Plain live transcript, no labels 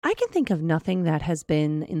I can think of nothing that has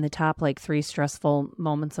been in the top like 3 stressful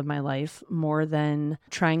moments of my life more than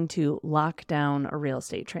trying to lock down a real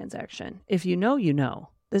estate transaction. If you know, you know.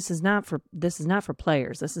 This is not for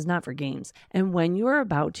players. This is not for games. And when you are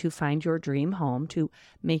about to find your dream home, to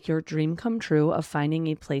make your dream come true of finding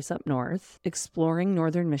a place up north, exploring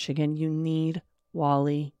northern Michigan, you need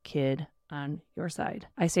Wally Kidd on your side.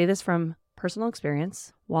 I say this from personal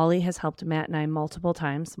experience. Wally has helped Matt and I multiple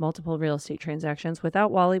times, multiple real estate transactions. Without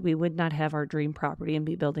Wally, we would not have our dream property and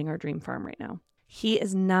be building our dream farm right now. He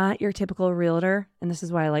is not your typical realtor, and this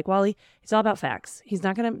is why I like Wally. It's all about facts. He's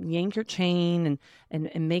not going to yank your chain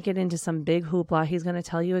and make it into some big hoopla. He's going to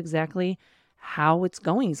tell you exactly how it's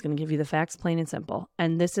going. He's going to give you the facts, plain and simple.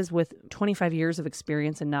 And this is with 25 years of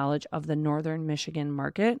experience and knowledge of the northern Michigan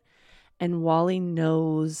market. And Wally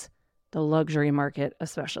knows the luxury market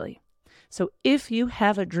especially. So if you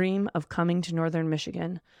have a dream of coming to northern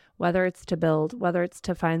Michigan, whether it's to build, whether it's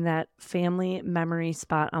to find that family memory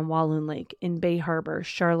spot on Walloon Lake, in Bay Harbor,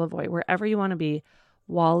 Charlevoix, wherever you want to be,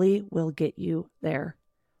 Wally will get you there.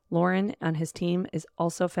 Lauren and his team is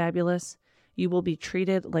also fabulous. You will be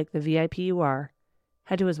treated like the VIP you are.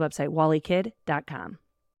 Head to his website, wallykid.com.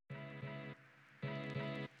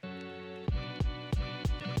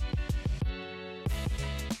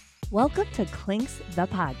 Welcome to Clinks the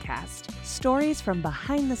Podcast. Stories from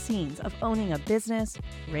behind the scenes of owning a business,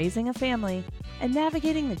 raising a family, and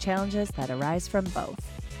navigating the challenges that arise from both.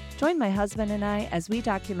 Join my husband and I as we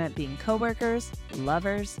document being coworkers,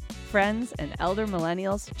 lovers, friends, and elder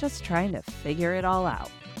millennials just trying to figure it all out.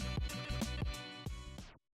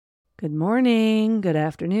 Good morning, good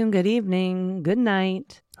afternoon, good evening, good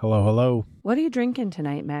night. Hello, hello. What are you drinking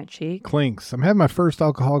tonight, Matt Cheek? Clinks. I'm having my first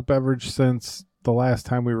alcoholic beverage since the last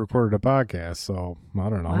time we recorded a podcast, so I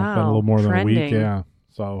don't know. Wow, it's been a little more than a week, trending. yeah.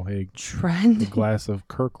 So a glass of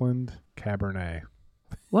Kirkland Cabernet.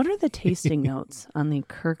 What are the tasting notes on the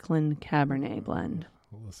Kirkland Cabernet blend?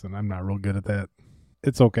 Listen, I'm not real good at that.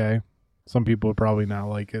 It's okay. Some people would probably not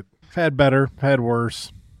like it. Had better, had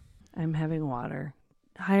worse. I'm having water.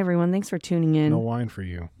 Hi, everyone. Thanks for tuning in. No wine for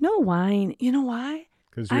you. No wine. You know why?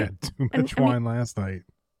 Because you had too much wine last night.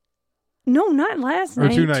 No, not last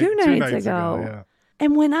night. Two nights ago. Yeah.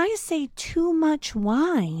 And when I say too much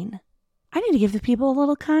wine, I need to give the people a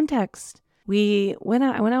little context. I went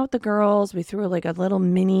out with the girls. We threw like a little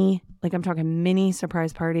mini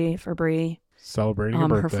surprise party for Bree. Celebrating her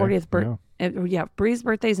birthday. Her 40th birthday. Yeah, Bree's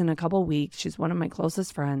birthday's in a couple weeks. She's one of my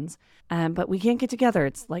closest friends. But we can't get together.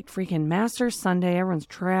 It's like freaking Masters Sunday. Everyone's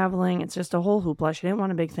traveling. It's just a whole hoopla. She didn't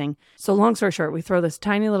want a big thing. So long story short, we throw this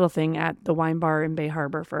tiny little thing at the wine bar in Bay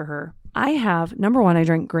Harbor for her. I have, number one, I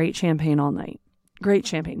drink great champagne all night. Great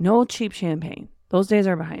champagne. No cheap champagne. Those days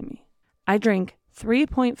are behind me. I drink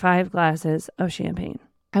 3.5 glasses of champagne.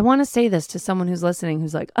 I want to say this to someone who's listening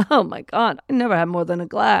who's like, oh my God, I never had more than a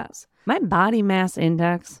glass. My body mass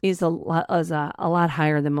index is a lot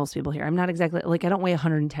higher than most people here. I'm not exactly, I don't weigh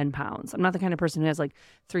 110 pounds. I'm not the kind of person who has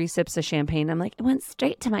 3 sips of champagne. I'm like, it went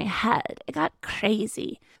straight to my head. It got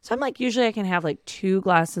crazy. So I'm usually I can have 2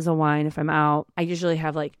 glasses of wine if I'm out. I usually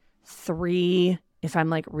have 3 if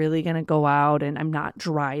I'm really going to go out and I'm not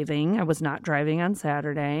driving. I was not driving on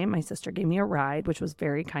Saturday. My sister gave me a ride, which was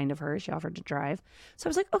very kind of her. She offered to drive. So I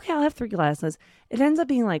was like, okay, I'll have 3 glasses. It ends up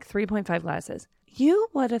being 3.5 glasses. You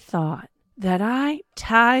would have thought that I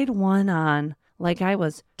tied one on like I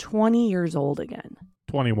was 20 years old again.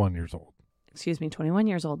 21 years old. Excuse me, 21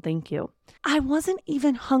 years old. Thank you. I wasn't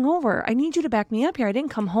even hungover. I need you to back me up here. I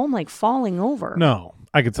didn't come home falling over. No,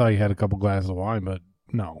 I could tell you had a couple glasses of wine, but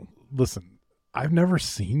no. Listen, I've never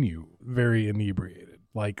seen you very inebriated.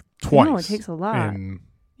 Twice. No, it takes a lot.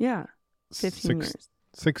 Yeah. 15 years.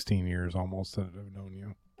 16 years almost that I've known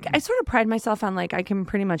you. I sort of pride myself on I can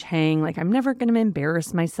pretty much hang. I'm never going to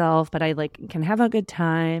embarrass myself, but I can have a good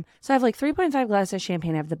time. So I have 3.5 glasses of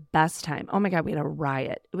champagne. I have the best time. Oh my God, we had a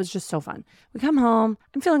riot. It was just so fun. We come home.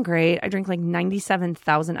 I'm feeling great. I drink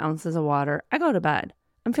 97,000 ounces of water. I go to bed.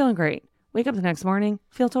 I'm feeling great. Wake up the next morning.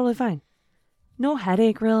 Feel totally fine. No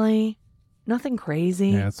headache really. Nothing crazy.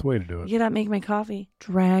 Yeah, it's the way to do it. Get up, make my coffee.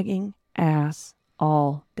 Dragging ass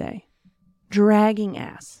all day. Dragging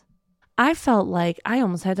ass. I felt like I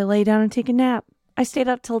almost had to lay down and take a nap. I stayed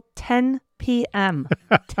up till 10 p.m.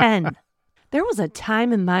 10. There was a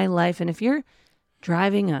time in my life, and if you're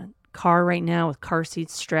driving a car right now with car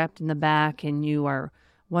seats strapped in the back and you are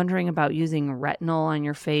wondering about using retinol on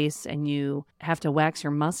your face and you have to wax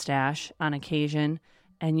your mustache on occasion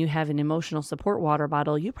and you have an emotional support water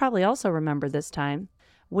bottle, you probably also remember this time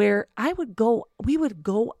where we would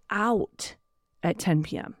go out at 10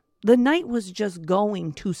 p.m. The night was just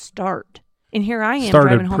going to start. And here I am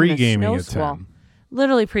driving home in a snow squall.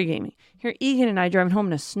 literally pre-gaming. Here, Egan and I driving home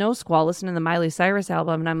in a snow squall, listening to the Miley Cyrus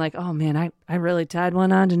album, and I'm like, oh man, I really tied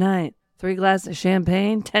one on tonight. 3 glasses of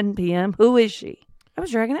champagne, 10 p.m. Who is she? I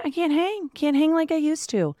was dragging it. I can't hang like I used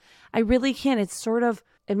to. I really can't. It's sort of,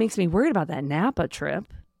 it makes me worried about that Napa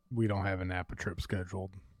trip. We don't have a Napa trip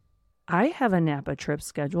scheduled. I have a Napa trip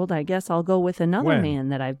scheduled. I guess I'll go with another man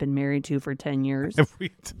that I've been married to for 10 years.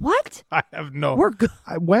 What? I have no... We're good.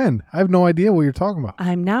 When? I have no idea what you're talking about.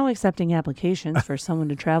 I'm now accepting applications for someone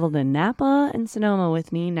to travel to Napa and Sonoma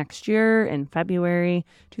with me next year in February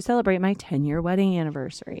to celebrate my 10-year wedding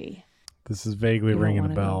anniversary. This is vaguely ringing a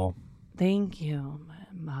bell. Thank you.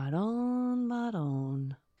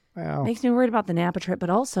 Madon. Well, makes me worried about the Napa trip, but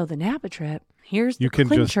also the Napa trip. Here's the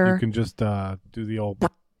clincher. You can just do the old...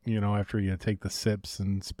 after you take the sips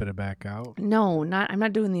and spit it back out. No, I'm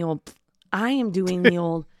not doing the old. I am doing the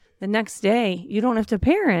old. The next day, you don't have to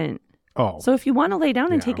parent. Oh. So if you want to lay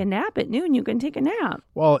down and take a nap at noon, you can take a nap.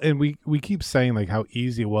 Well, and we keep saying like how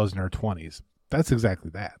easy it was in our 20s. That's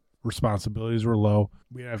exactly that. Responsibilities were low.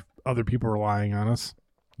 We have other people relying on us.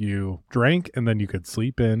 You drank and then you could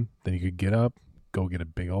sleep in. Then you could get up, go get a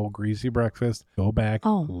big old greasy breakfast, go back,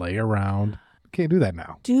 lay around. Can't do that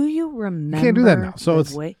now. Do you remember? You can't do that now. So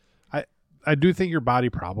it's I do think your body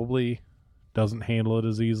probably doesn't handle it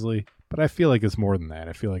as easily, but I feel like it's more than that.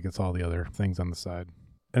 I feel like it's all the other things on the side,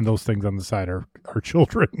 and those things on the side are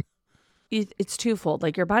children. It's twofold.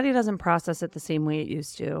 Like your body doesn't process it the same way it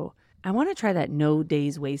used to. I want to try that no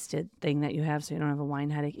days wasted thing that you have, so you don't have a wine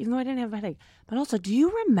headache. Even though I didn't have a headache, but also, do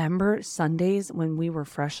you remember Sundays when we were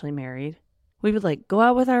freshly married? We would like go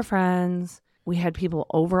out with our friends. We had people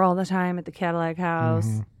over all the time at the Cadillac house.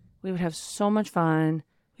 Mm-hmm. We would have so much fun.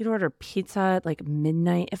 We'd order pizza at like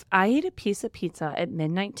midnight. If I ate a piece of pizza at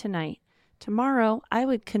midnight tonight, tomorrow I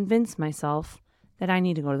would convince myself that I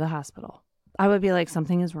need to go to the hospital. I would be like,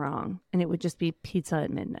 something is wrong. And it would just be pizza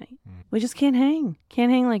at midnight. We just can't hang.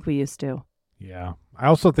 Can't hang like we used to. Yeah. I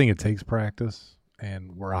also think it takes practice,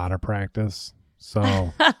 and we're out of practice.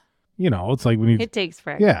 So... it's like when you... It takes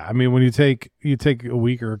practice. Yeah, I mean, when you take a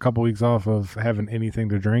week or a couple weeks off of having anything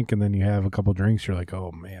to drink, and then you have a couple drinks, you're like,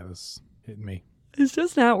 oh, man, this hitting me. It's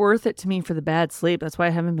just not worth it to me for the bad sleep. That's why I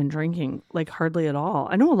haven't been drinking, like, hardly at all.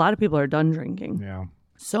 I know a lot of people are done drinking. Yeah.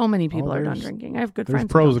 So many people are done drinking. I have good friends.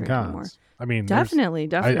 There's pros and cons. Anymore. I mean, definitely.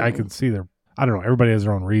 I can see I don't know. Everybody has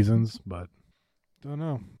their own reasons, but don't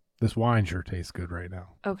know. This wine sure tastes good right now.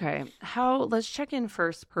 Okay. Let's check in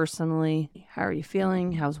first personally. How are you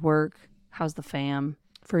feeling? How's work? How's the fam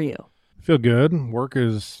for you? Feel good. Work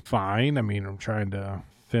is fine. I mean, I'm trying to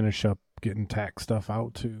finish up getting tax stuff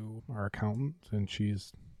out to our accountant, and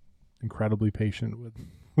she's incredibly patient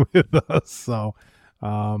with us. So,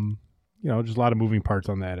 just a lot of moving parts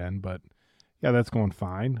on that end, but yeah, that's going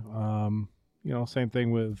fine. Same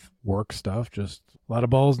thing with work stuff, just a lot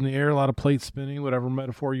of balls in the air, a lot of plates spinning, whatever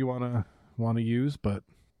metaphor you want to use, but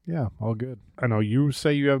yeah, all good. I know you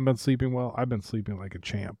say you haven't been sleeping well. I've been sleeping like a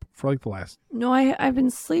champ for like the last... No, I've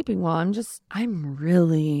been sleeping well. I'm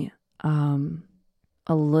really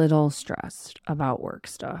a little stressed about work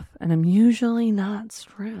stuff, and I'm usually not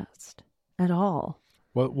stressed at all.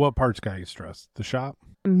 What parts got you stressed? The shop?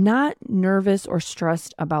 I'm not nervous or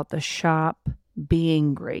stressed about the shop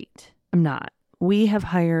being great. I'm not. We have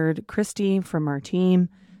hired Christy from our team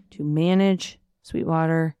to manage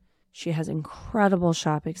Sweetwater. She has incredible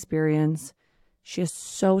shop experience. She is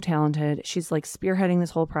so talented. She's like spearheading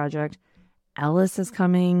this whole project. Ellis is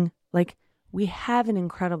coming. Like, we have an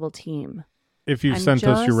incredible team. If you sent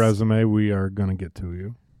us your resume, we are going to get to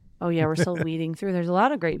you. Oh, yeah, we're still weeding through. There's a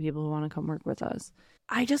lot of great people who want to come work with us.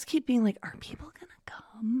 I just keep being like, are people going to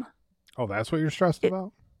come? Oh, that's what you're stressed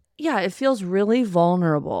about? Yeah, it feels really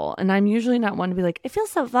vulnerable. And I'm usually not one to be like, I feel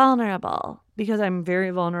so vulnerable, because I'm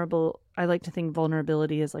very vulnerable. I like to think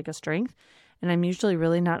vulnerability is like a strength. And I'm usually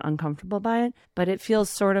really not uncomfortable by it. But it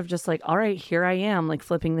feels sort of just like, all right, here I am, like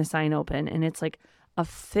flipping the sign open. And it's like a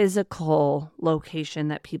physical location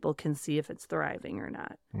that people can see if it's thriving or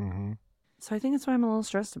not. Mm-hmm. So I think that's why I'm a little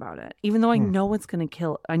stressed about it. Even though I know it's going to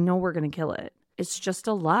kill, I know we're going to kill it. It's just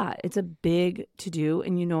a lot. It's a big to do.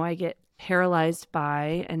 And I get paralyzed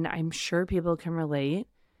by, and I'm sure people can relate,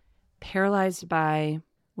 paralyzed by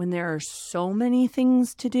when there are so many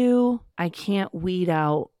things to do, I can't weed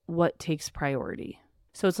out what takes priority.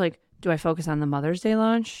 So it's like, do I focus on the Mother's Day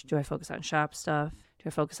launch? Do I focus on shop stuff? Do I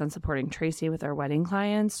focus on supporting Tracy with our wedding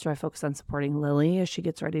clients? Do I focus on supporting Lily as she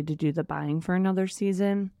gets ready to do the buying for another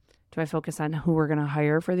season? Do I focus on who we're going to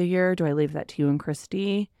hire for the year? Do I leave that to you and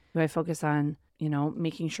Christy? Do I focus on, you know,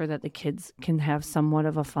 making sure that the kids can have somewhat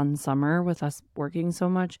of a fun summer with us working so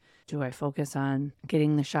much? Do I focus on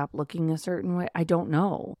getting the shop looking a certain way? I don't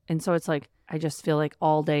know. And so it's like, I just feel like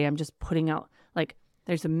all day I'm just putting out, like,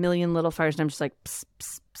 there's a million little fires and I'm just like, pss,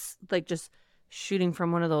 pss, pss, like just shooting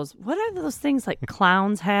from one of those, what are those things like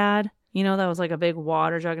clowns had? You know, that was like a big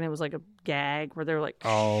water jug and it was like a gag where they're like,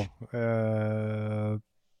 I don't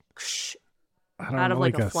out know, of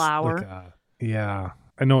like a flower. Yeah,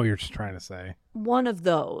 I know what you're just trying to say. One of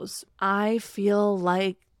those. I feel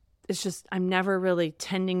like it's just, I'm never really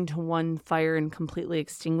tending to one fire and completely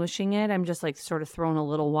extinguishing it. I'm just like sort of throwing a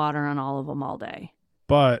little water on all of them all day.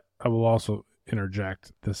 But I will also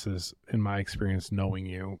interject, this is, in my experience, knowing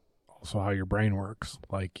you, also how your brain works.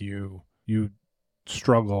 Like you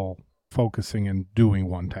struggle focusing and doing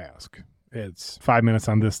one task. It's 5 minutes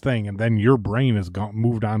on this thing, and then your brain has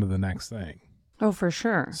moved on to the next thing. Oh, for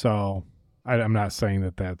sure. So I'm not saying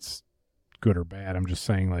that that's good or bad. I'm just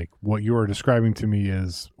saying, like, what you are describing to me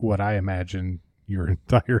is what I imagine your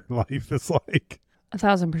entire life is like.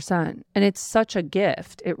 1,000%. And it's such a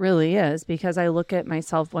gift. It really is, because I look at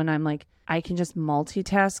myself when I'm like, I can just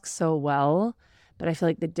multitask so well. But I feel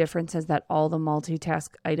like the difference is that all the multitask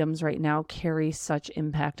items right now carry such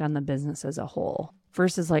impact on the business as a whole.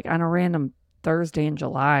 Versus like on a random Thursday in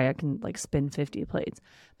July, I can like spin 50 plates.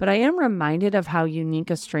 But I am reminded of how unique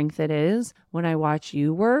a strength it is when I watch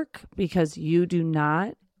you work, because you do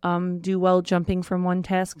not do well jumping from one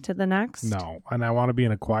task to the next. No. And I want to be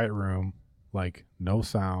in a quiet room, like no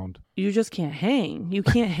sound. You just can't hang. You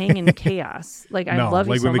can't hang in chaos. Like I love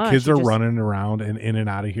you so much. Like when the kids are running around and in and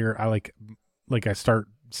out of here, I like I start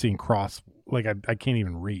seeing I can't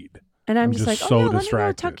even read. And I'm just like, so let me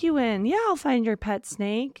distracted. go tuck you in. Yeah, I'll find your pet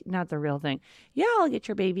snake. Not the real thing. Yeah, I'll get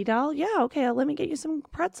your baby doll. Yeah, okay, let me get you some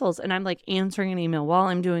pretzels. And I'm like answering an email while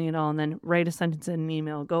I'm doing it all, and then write a sentence in an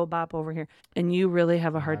email. Go bop over here. And you really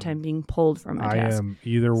have a hard time being pulled from a task. I am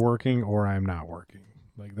either working or I'm not working.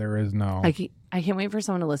 Like there is no... I can't wait for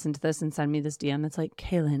someone to listen to this and send me this DM that's like,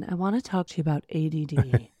 Kaylin, I want to talk to you about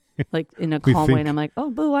ADD. Like in a calm way. And I'm like, oh,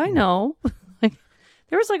 boo, I know.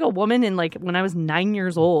 There was like a woman in like when I was 9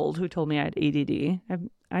 years old who told me I had ADD.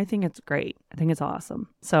 I think it's great. I think it's awesome.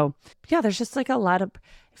 So yeah, there's just like it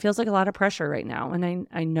feels like a lot of pressure right now. And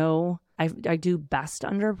I know I do best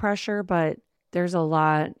under pressure, but there's a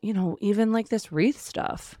lot, you know, even like this wreath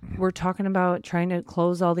stuff. We're talking about trying to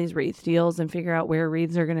close all these wreath deals and figure out where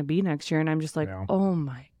wreaths are going to be next year. And I'm just like, Oh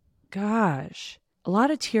my gosh, a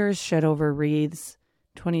lot of tears shed over wreaths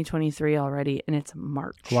 2023 already. And it's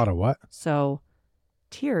March. A lot of what? So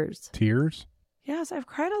tears. Yes, I've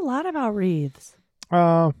cried a lot about wreaths.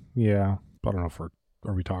 Yeah. I don't know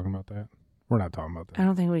are we talking about that? We're not talking about that. I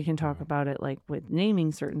don't think we can talk about it like with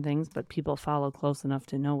naming certain things, but people follow close enough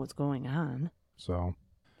to know what's going on. So,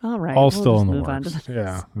 all right, all still in the works.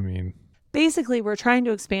 Yeah, I mean, basically, we're trying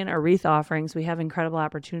to expand our wreath offerings. We have incredible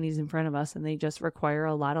opportunities in front of us, and they just require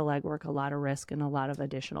a lot of legwork, a lot of risk, and a lot of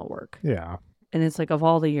additional work. Yeah. And it's like of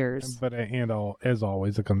all the years. But as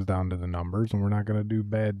always, it comes down to the numbers, and we're not going to do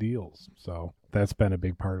bad deals. So that's been a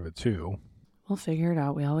big part of it too. We'll figure it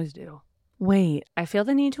out. We always do. Wait, I feel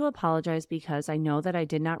the need to apologize because I know that I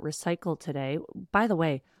did not recycle today. By the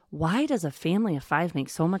way, why does a family of 5 make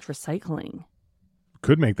so much recycling?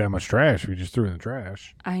 Could make that much trash if you just threw it in the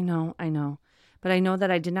trash. I know. But I know that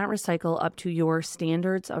I did not recycle up to your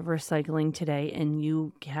standards of recycling today, and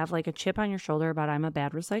you have like a chip on your shoulder about I'm a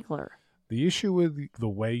bad recycler. The issue with the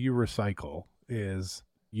way you recycle is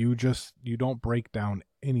you don't break down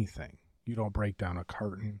anything. You don't break down a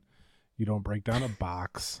carton. You don't break down a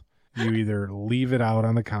box. You either leave it out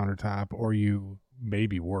on the countertop or you,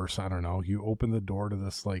 maybe worse, I don't know, you open the door to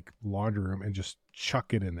this like laundry room and just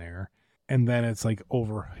chuck it in there. And then it's like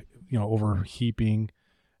overheaping.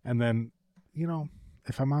 And then,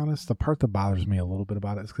 if I'm honest, the part that bothers me a little bit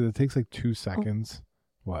about it is because it takes like 2 seconds.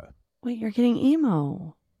 What? Wait, you're getting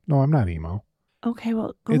emo. No, I'm not emo. Okay,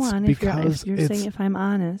 well, go on if you're saying if I'm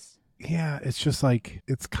honest. Yeah, it's just like,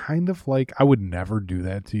 it's kind of like I would never do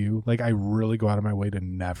that to you. Like I really go out of my way to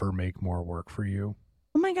never make more work for you.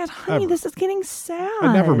 Oh my God, honey, this is getting sad.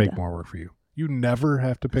 I never make more work for you. You never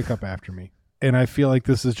have to pick up after me. And I feel like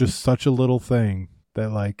this is just such a little thing that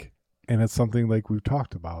like, and it's something like we've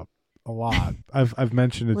talked about a lot. I've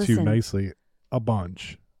mentioned it to you nicely a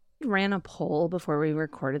bunch. Ran a poll before we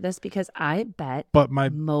recorded this because I bet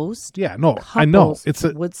most I know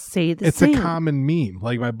would say the same. It's a common meme.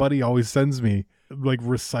 Like my buddy always sends me like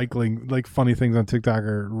recycling, like funny things on TikTok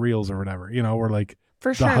or Reels or whatever, where like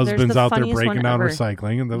for sure, the husband's out there breaking down ever.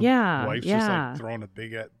 Recycling and the wife's just like throwing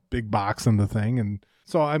a big box in the thing. And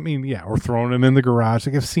so, I mean, we're throwing it in the garage.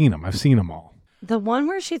 Like I've seen them all. The one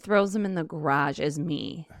where she throws them in the garage is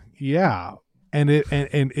me. Yeah. And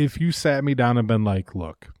if you sat me down and been like,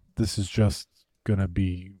 look, this is just going to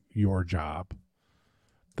be your job,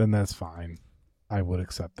 then that's fine. I would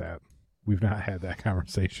accept that. We've not had that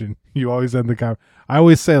conversation. You always end the I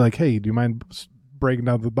always say like, hey, do you mind breaking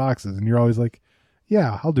down the boxes? And you're always like,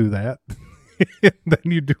 yeah, I'll do that. And then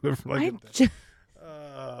you do it for like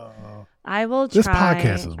I will try. This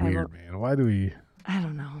podcast is weird, man. Why do we? I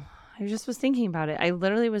don't know. I just was thinking about it. I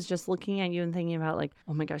literally was just looking at you and thinking about like,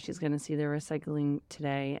 oh my gosh, she's going to see the recycling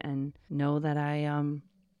today and know that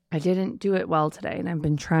I didn't do it well today. And I've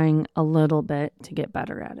been trying a little bit to get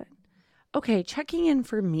better at it. Okay, checking in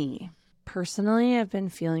for me. Personally, I've been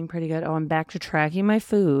feeling pretty good. Oh, I'm back to tracking my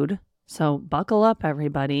food. So buckle up,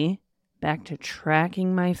 everybody. Back to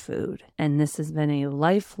tracking my food. And this has been a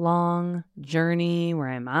lifelong journey where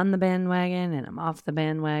I'm on the bandwagon and I'm off the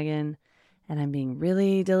bandwagon and I'm being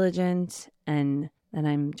really diligent and then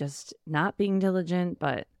I'm just not being diligent,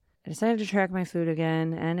 but I decided to track my food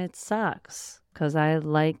again and it sucks because I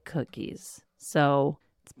like cookies. So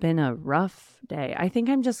it's been a rough day. I think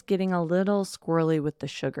I'm just getting a little squirrely with the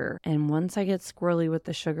sugar. And once I get squirrely with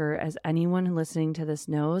the sugar, as anyone listening to this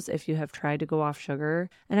knows, if you have tried to go off sugar,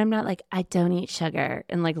 and I'm not like, I don't eat sugar,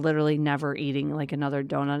 and like literally never eating like another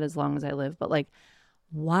donut as long as I live. But like,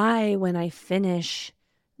 why when I finish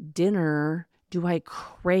dinner do I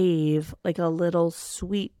crave like a little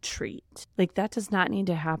sweet treat? Like that does not need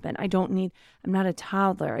to happen. I'm not a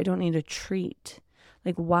toddler. I don't need a treat.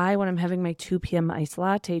 Like, why, when I'm having my 2 p.m. iced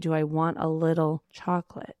latte, do I want a little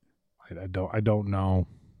chocolate? I don't know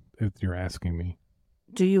if you're asking me.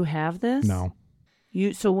 Do you have this? No.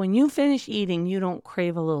 So when you finish eating, you don't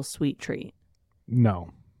crave a little sweet treat? No.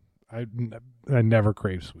 I never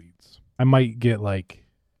crave sweets. I might get like,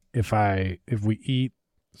 if we eat,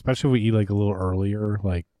 especially if we eat like a little earlier,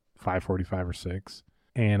 like 5:45 or 6,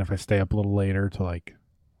 and if I stay up a little later to like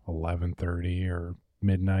 11:30 or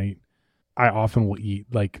midnight, I often will eat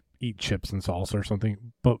chips and salsa or something,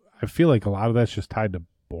 but I feel like a lot of that's just tied to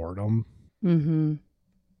boredom. Mm-hmm.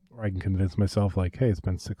 Or I can convince myself like, hey, it's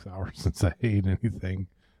been 6 hours since I ate anything.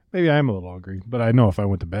 Maybe I am a little hungry, but I know if I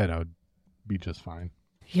went to bed, I would be just fine.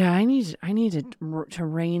 Yeah, I need to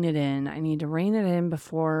rein it in. I need to rein it in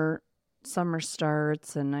before summer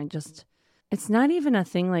starts, and it's not even a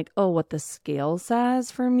thing like, oh, what the scale says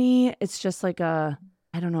for me. It's just like I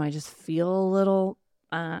don't know, I just feel a little,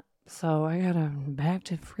 so I gotta back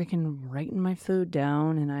to freaking writing my food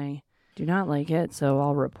down, and I do not like it, so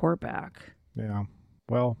I'll report back. Yeah.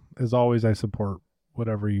 Well, as always, I support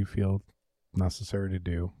whatever you feel necessary to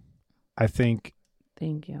do. I think...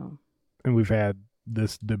 Thank you. And we've had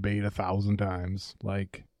this debate 1,000 times.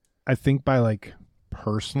 Like, I think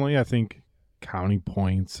personally, I think counting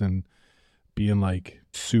points and being like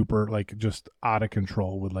super, like just out of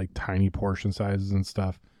control with like tiny portion sizes and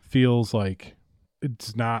stuff feels like...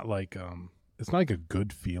 It's not like a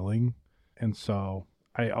good feeling. And so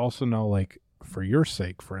I also know, like, for your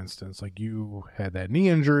sake, for instance, like you had that knee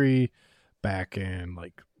injury back in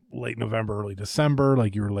like late November, early December,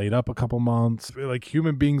 like you were laid up a couple months. Like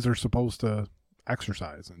human beings are supposed to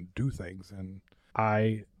exercise and do things. And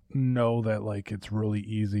I know that like it's really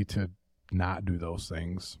easy to not do those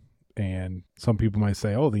things. And some people might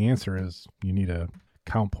say, oh, the answer is you need to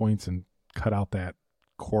count points and cut out that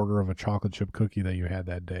quarter of a chocolate chip cookie that you had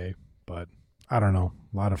that day. But I don't know.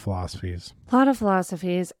 A lot of philosophies.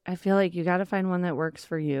 I feel like you got to find one that works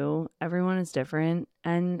for you. Everyone is different.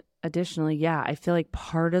 And additionally, yeah, I feel like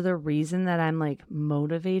part of the reason that I'm like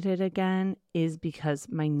motivated again is because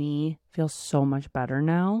my knee feels so much better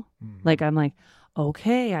now. Mm-hmm. Like I'm like,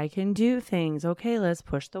 okay, I can do things. Okay, let's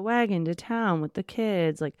push the wagon to town with the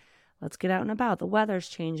kids. Like, let's get out and about. The weather's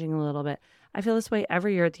changing a little bit. I feel this way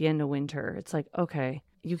every year at the end of winter. It's like, okay,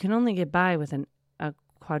 you can only get by with a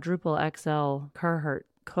quadruple XL Carhartt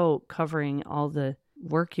coat covering all the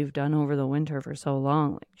work you've done over the winter for so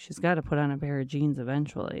long. Like, she's got to put on a pair of jeans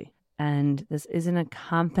eventually. And this isn't a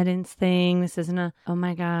confidence thing. This isn't a, oh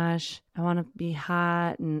my gosh, I want to be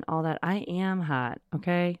hot and all that. I am hot,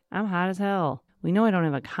 okay? I'm hot as hell. We know I don't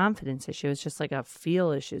have a confidence issue. It's just like a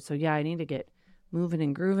feel issue. So yeah, I need to get moving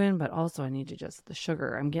and grooving, but also I need to just the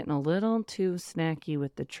sugar. I'm getting a little too snacky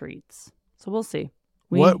with the treats. So we'll see.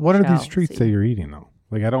 What are these treats that you're eating though?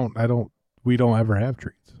 Like we don't ever have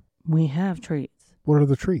treats. We have treats. What are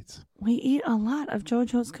the treats? We eat a lot of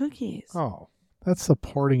JoJo's cookies. Oh, that's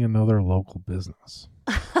supporting another local business.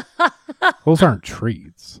 Those aren't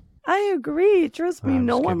treats. I agree. Trust me,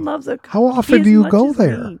 no one loves a cookie. How often do you go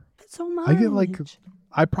there? So much.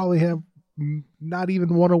 I probably have not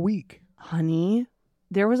even one a week. Honey,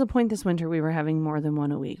 There was a point this winter we were having more than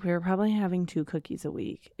one a week. We were probably having 2 cookies a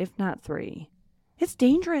week, if not 3. It's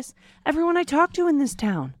dangerous. Everyone I talk to in this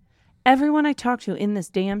damn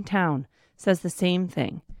town says the same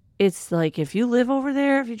thing. It's like, if you live over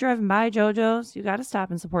there, if you're driving by JoJo's, you got to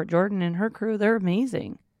stop and support Jordan and her crew. They're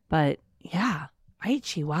amazing. But yeah, I eat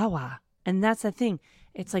Chihuahua. And that's the thing.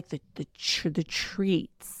 It's like the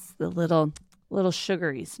treats, the little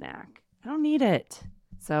sugary snack. I don't need it.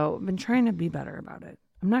 So I've been trying to be better about it.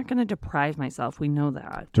 I'm not going to deprive myself. We know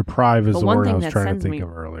that. Deprive is the word I was trying to think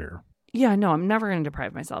of earlier. Yeah, no, I'm never going to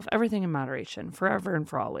deprive myself. Everything in moderation, forever and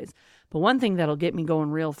for always. But one thing that'll get me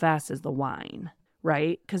going real fast is the wine,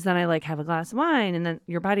 right? Because then I have a glass of wine, and then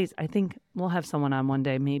your body's, I think we'll have someone on one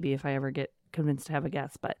day, maybe if I ever get convinced to have a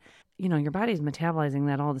guest. But, your body's metabolizing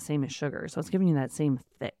that all the same as sugar. So it's giving you that same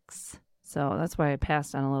fix. So that's why I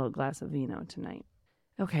passed on a little glass of vino tonight.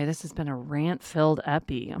 Okay, this has been a rant-filled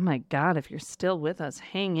epi. Oh my God, if you're still with us,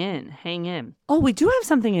 hang in. Oh, we do have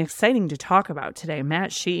something exciting to talk about today,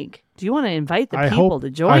 Matt Sheik. Do you want to invite the people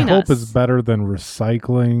to join us? I hope it's better than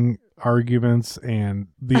recycling arguments and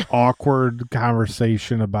the awkward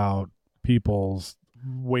conversation about people's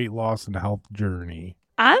weight loss and health journey.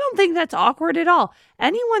 I don't think that's awkward at all.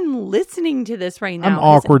 Anyone listening to this right now, I'm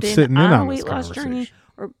awkward sitting in on a weight this loss conversation.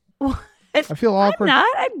 Journey, I feel awkward. I'm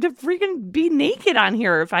not. I'd freaking be naked on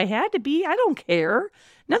here if I had to be. I don't care.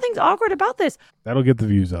 Nothing's awkward about this. That'll get the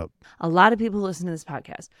views up. A lot of people who listen to this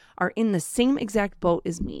podcast are in the same exact boat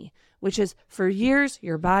as me, which is, for years,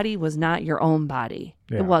 your body was not your own body.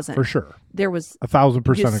 Yeah, it wasn't. For sure. There was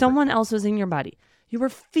 1,000%. Someone else was in your body. You were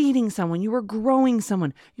feeding someone. You were growing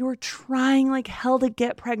someone. You were trying like hell to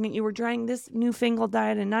get pregnant. You were trying this newfangled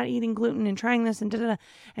diet and not eating gluten and trying this and da-da-da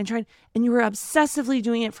and trying. And you were obsessively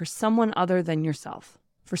doing it for someone other than yourself.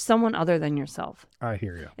 I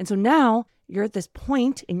hear you. And so now you're at this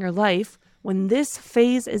point in your life when this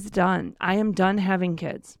phase is done. I am done having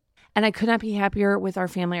kids. And I could not be happier with our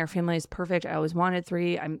family. Our family is perfect. I always wanted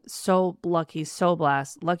 3. I'm so lucky, so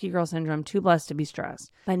blessed. Lucky girl syndrome, too blessed to be stressed.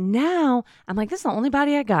 But now I'm like, this is the only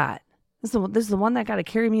body I got. This is the one that got to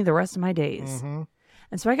carry me the rest of my days. Mm-hmm.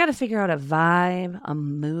 And so I got to figure out a vibe, a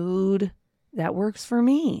mood that works for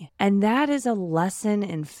me. And that is a lesson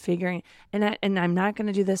in figuring. And I'm not going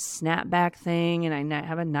to do this snapback thing. And I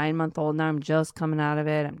have a 9-month-old. Now I'm just coming out of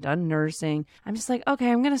it. I'm done nursing. I'm just like, okay,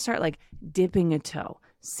 I'm going to start dipping a toe.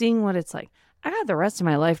 Seeing what it's like. I got the rest of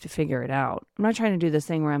my life to figure it out. I'm not trying to do this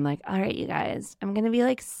thing where I'm like, all right, you guys, I'm going to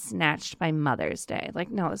be snatched by Mother's Day.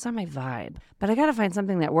 No, that's not my vibe. But I got to find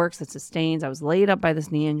something that works, that sustains. I was laid up by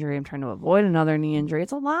this knee injury. I'm trying to avoid another knee injury.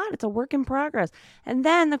 It's a lot. It's a work in progress. And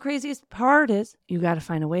then the craziest part is you got to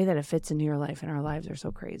find a way that it fits into your life. And our lives are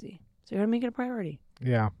so crazy. So you got to make it a priority.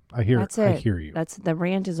 Yeah, I hear That's it. it. I hear you. The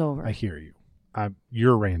rant is over. I hear you.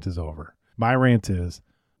 Your rant is over. My rant is,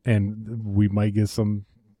 and we might get some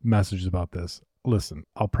messages about this. Listen,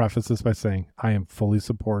 I'll preface this by saying I am fully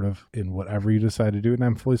supportive in whatever you decide to do, and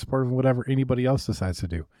I'm fully supportive in whatever anybody else decides to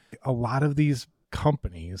do. A lot of these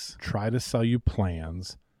companies try to sell you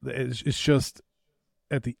plans. It's just,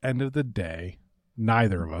 at the end of the day,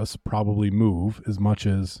 neither of us probably move as much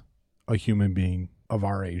as a human being of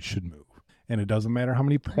our age should move. And it doesn't matter how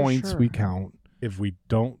many points we count. If we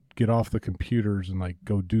don't get off the computers and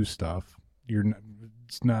go do stuff, the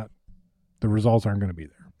results aren't going to be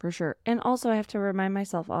there. For sure. And also I have to remind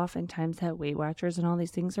myself oftentimes that Weight Watchers and all these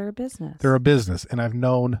things are a business. They're a business. And I've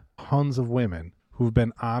known tons of women who've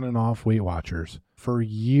been on and off Weight Watchers for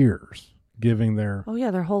years, giving their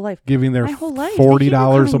whole life. Giving their my whole life.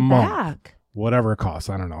 $40 a month. Back. Whatever it costs.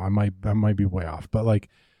 I don't know. I might be way off. But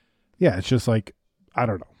it's just I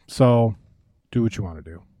don't know. So do what you want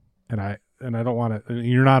to do. And I don't want to.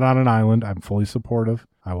 You're not on an island. I'm fully supportive.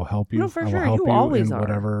 I will help you. No, for I will sure. help You you always in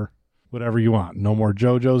are. whatever you want. No more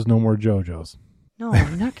JoJo's. No more JoJo's. No,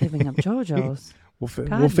 I'm not giving up JoJo's. We'll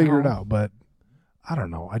figure it out. But I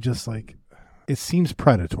don't know. I just it seems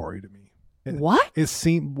predatory to me. What? It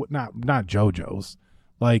seems not JoJo's.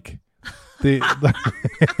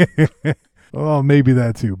 Well, maybe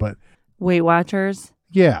that too. But Weight Watchers.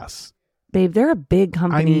 Yes. Babe, they're a big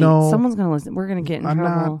company. I know. Someone's going to listen. We're going to get in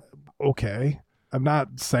trouble. Okay. I'm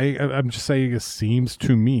just saying it seems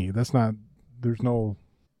to me. There's nothing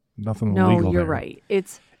illegal No, you're there. right.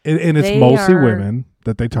 It's mostly women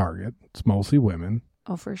that they target. It's mostly women.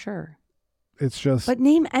 Oh, for sure. It's just. But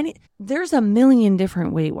there's a million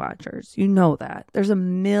different Weight Watchers. You know that. There's a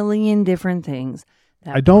million different things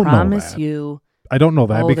that I don't promise know that. you. I don't know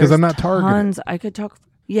that because I'm not targeted. I could talk.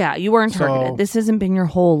 Yeah, you weren't targeted. This hasn't been your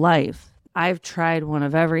whole life. I've tried one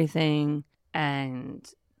of everything and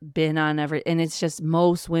been on and it's just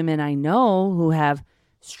most women I know who have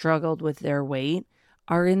struggled with their weight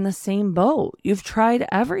are in the same boat. You've tried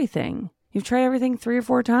everything. You've tried everything 3 or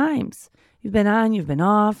 4 times. You've been on, you've been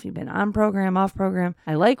off, you've been on program, off program.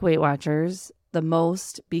 I like Weight Watchers the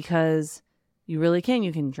most because you really can.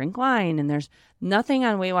 You can drink wine, and there's nothing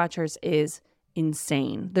on Weight Watchers is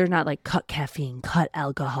insane. They're not like cut caffeine, cut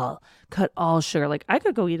alcohol, cut all sugar. Like I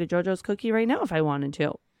could go eat a JoJo's cookie right now if I wanted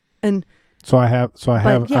to. And I have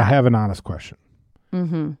an honest question.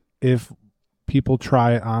 Mm-hmm. If people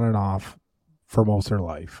try it on and off for most of their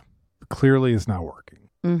life, clearly it's not working.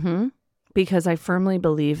 Mm-hmm. Because I firmly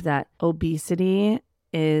believe that obesity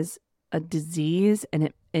is a disease,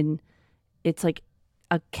 and it's like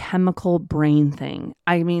a chemical brain thing.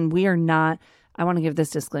 I mean, we are not, I want to give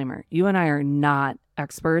this disclaimer. You and I are not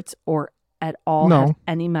experts or at all have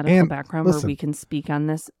any medical background where we can speak on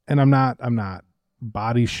this. And I'm not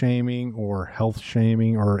body shaming or health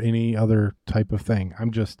shaming or any other type of thing.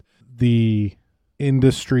 I'm just, the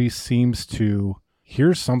industry seems to,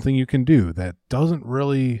 here's something you can do that doesn't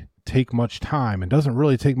really take much time and doesn't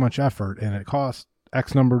really take much effort, and it costs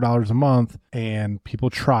X number of dollars a month, and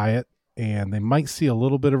people try it and they might see a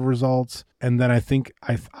little bit of results, and then I think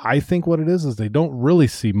what it is they don't really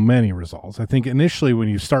see many results. I think initially when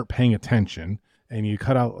you start paying attention and you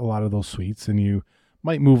cut out a lot of those sweets and you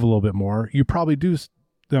might move a little bit more, you probably do.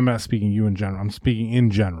 I'm not speaking you in general, I'm speaking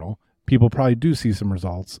in general. People probably do see some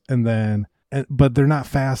results, but they're not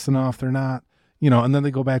fast enough. They're not, and then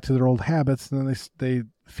they go back to their old habits, and then they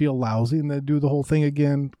feel lousy, and they do the whole thing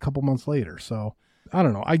again a couple months later. So I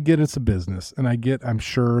don't know. I get it's a business, and I'm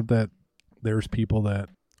sure that there's people that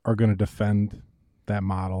are going to defend that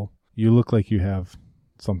model. You look like you have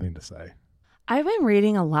something to say. I've been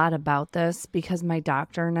reading a lot about this because my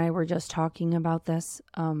doctor and I were just talking about this.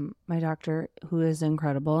 My doctor, who is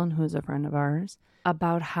incredible and who's a friend of ours,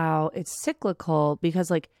 about how it's cyclical, because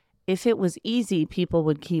like if it was easy, people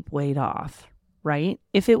would keep weight off, right?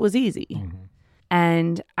 If it was easy. Mm-hmm.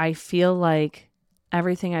 And I feel like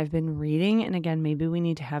everything I've been reading, and again, maybe we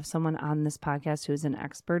need to have someone on this podcast who's an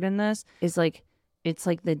expert in this, is like, it's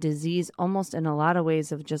like the disease almost in a lot of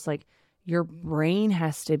ways of just like your brain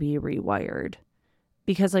has to be rewired,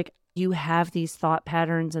 because like you have these thought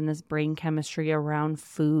patterns and this brain chemistry around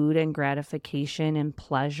food and gratification and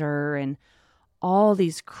pleasure and all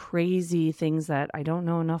these crazy things that I don't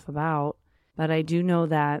know enough about, but I do know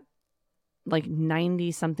that like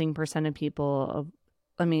 90-something% of people,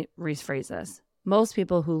 let me rephrase this. Most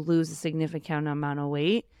people who lose a significant amount of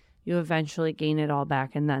weight, you eventually gain it all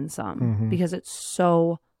back and then some, because it's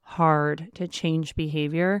so hard to change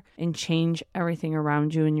behavior and change everything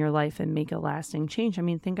around you in your life and make a lasting change. I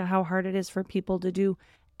mean, think of how hard it is for people to do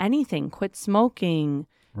anything, quit smoking,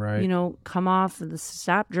 right? Come off,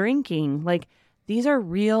 stop drinking. Like, these are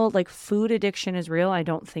real, like food addiction is real. I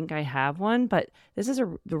don't think I have one, but this is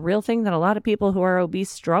the real thing that a lot of people who are obese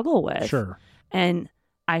struggle with. Sure. And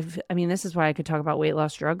this is why I could talk about weight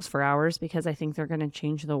loss drugs for hours, because I think they're going to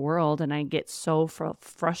change the world. And I get so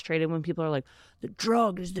frustrated when people are like, the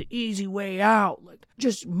drug is the easy way out. Like,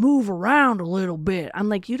 just move around a little bit. I'm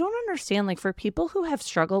like, you don't understand. Like, for people who have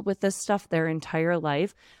struggled with this stuff their entire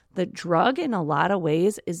life, the drug in a lot of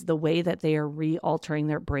ways is the way that they are re-altering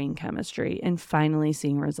their brain chemistry and finally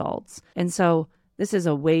seeing results. And so this is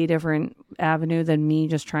a way different avenue than me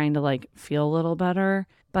just trying to like feel a little better.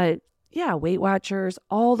 But yeah, Weight Watchers,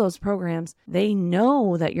 all those programs, they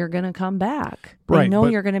know that you're going to come back. They know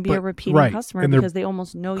you're going to be a repeating customer, because they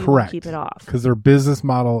almost know you will keep it off. Because their business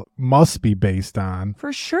model must be based on.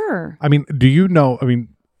 For sure. I mean, do you know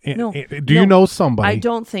somebody? I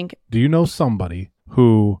don't think. Do you know somebody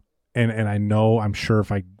who, and I'm sure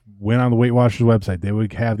if I went on the Weight Watchers website, they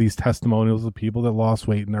would have these testimonials of people that lost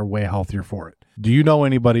weight and they're way healthier for it. Do you know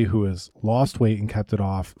anybody who has lost weight and kept it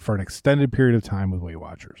off for an extended period of time with Weight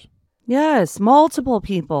Watchers? Yes, multiple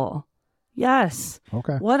people. Yes.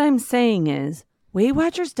 Okay. What I'm saying is Weight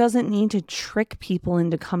Watchers doesn't need to trick people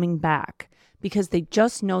into coming back, because they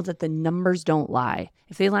just know that the numbers don't lie.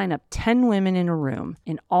 If they line up 10 women in a room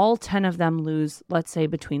and all 10 of them lose, let's say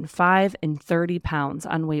between 5 and 30 pounds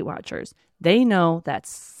on Weight Watchers, they know that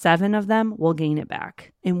 7 of them will gain it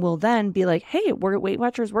back and will then be like, hey, Weight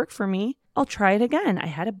Watchers work for me. I'll try it again. I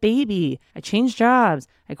had a baby. I changed jobs.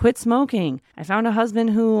 I quit smoking. I found a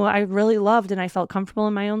husband who I really loved and I felt comfortable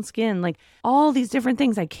in my own skin. Like, all these different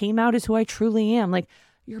things. I came out as who I truly am. Like,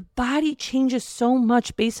 your body changes so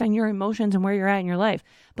much based on your emotions and where you're at in your life.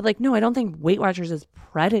 But like, no, I don't think Weight Watchers is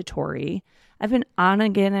predatory. I've been on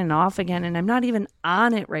again and off again, and I'm not even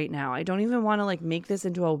on it right now. I don't even want to like make this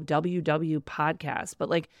into a WW podcast,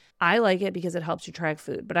 but like I like it because it helps you track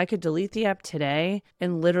food. But I could delete the app today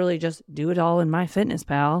and literally just do it all in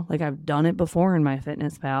MyFitnessPal. Like I've done it before in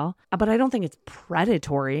MyFitnessPal, but I don't think it's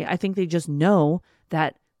predatory. I think they just know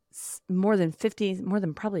that more than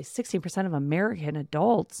probably 60% of American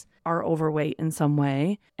adults are overweight in some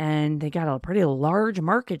way, and they got a pretty large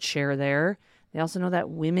market share there. They also know that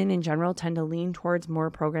women in general tend to lean towards more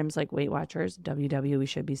programs like Weight Watchers, WW we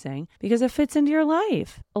should be saying, because it fits into your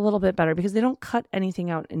life a little bit better because they don't cut anything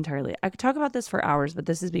out entirely. I could talk about this for hours, but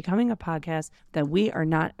this is becoming a podcast that we are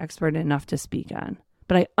not expert enough to speak on.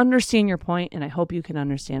 But I understand your point, and I hope you can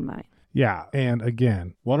understand mine. Yeah. And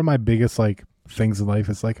again, one of my biggest like things in life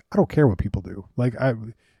is like, I don't care what people do. Like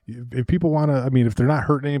if people want to, I mean, if they're not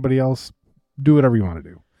hurting anybody else, do whatever you want to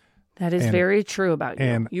do. That is very true about you.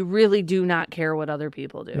 And you really do not care what other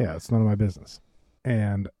people do. Yeah, it's none of my business.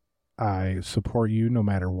 And I support you no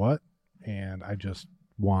matter what. And I just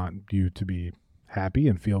want you to be happy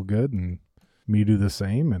and feel good, and me do the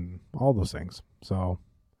same, and all those things. So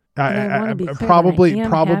I probably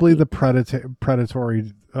the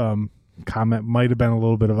predatory comment might have been a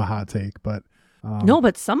little bit of a hot take, but no,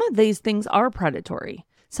 but some of these things are predatory.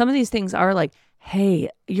 Some of these things are like, hey,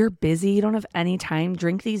 you're busy, you don't have any time,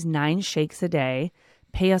 drink these 9 shakes a day,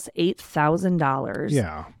 pay us $8,000,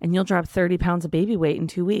 yeah, and you'll drop 30 pounds of baby weight in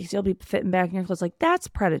 2 weeks. You'll be fitting back in your clothes. Like, that's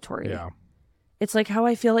predatory. Yeah. It's like how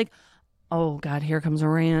I feel like, oh God, here comes a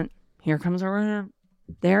rant. Here comes a rant.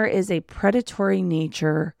 There is a predatory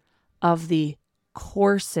nature of the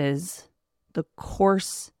course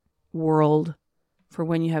world for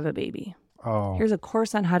when you have a baby. Oh. Here's a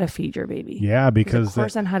course on how to feed your baby. Yeah, because here's a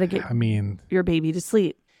course on how to get your baby to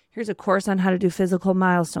sleep. Here's a course on how to do physical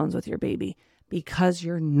milestones with your baby because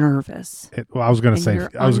you're nervous. I was going to say you're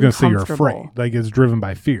afraid. Like it's driven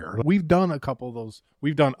by fear. We've done a couple of those.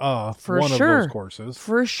 We've done one of those courses.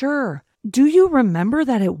 For sure. Do you remember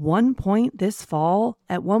that at one point this fall,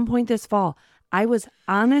 I was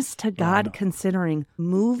honest to God considering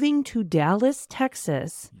moving to Dallas,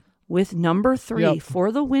 Texas with number 3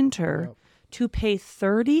 for the winter to pay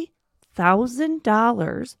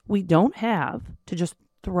 $30,000 we don't have to just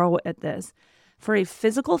throw at this for a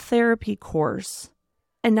physical therapy course.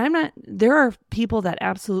 And there are people that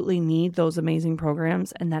absolutely need those amazing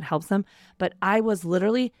programs and that helps them. But I was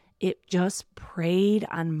literally, it just preyed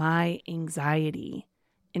on my anxiety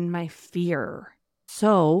and my fear.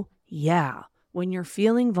 So yeah, when you're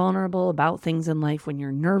feeling vulnerable about things in life, when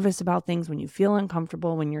you're nervous about things, when you feel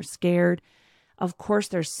uncomfortable, when you're scared, of course,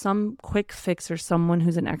 there's some quick fix or someone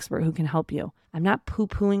who's an expert who can help you. I'm not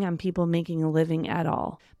poo-pooing on people making a living at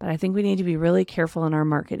all, but I think we need to be really careful in our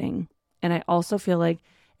marketing. And I also feel like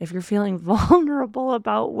if you're feeling vulnerable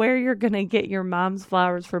about where you're going to get your mom's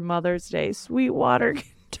flowers for Mother's Day, Sweetwater can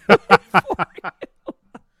do it for you.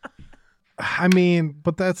 I mean,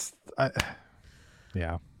 but that's,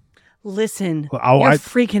 yeah. Listen, you're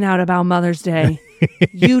freaking out about Mother's Day.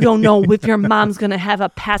 You don't know if your mom's going to have a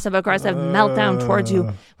passive-aggressive meltdown towards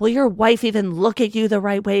you. Will your wife even look at you the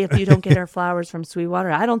right way if you don't get her flowers from Sweetwater?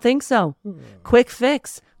 I don't think so. Quick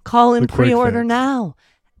fix. Call and pre-order now.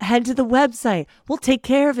 Head to the website. We'll take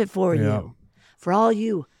care of it for you. For all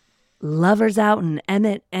you lovers out in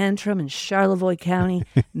Emmett, Antrim, and Charlevoix County,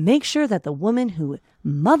 make sure that the woman who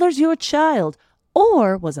mothers your child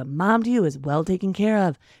or was a mom to you is well taken care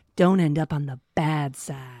of. Don't end up on the bad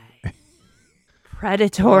side.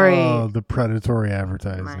 Predatory. Oh, the predatory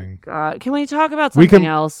advertising. My God. Can we talk about something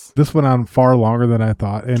else? This went on far longer than I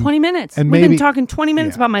thought. 20 minutes. And we've been talking 20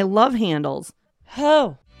 minutes about my love handles.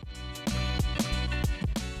 Oh.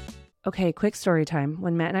 Okay, quick story time.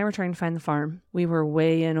 When Matt and I were trying to find the farm, we were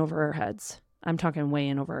way in over our heads. I'm talking way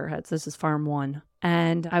in over our heads. This is Farm 1.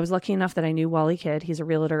 And I was lucky enough that I knew Wally Kidd. He's a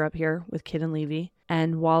realtor up here with Kidd and Levy.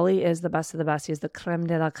 And Wally is the best of the best. He's the creme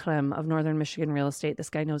de la creme of Northern Michigan real estate.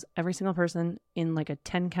 This guy knows every single person in like a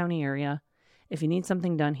 10-county area. If you need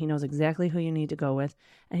something done, he knows exactly who you need to go with.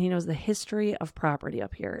 And he knows the history of property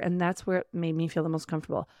up here. And that's where it made me feel the most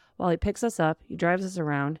comfortable. While he picks us up, he drives us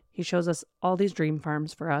around, he shows us all these dream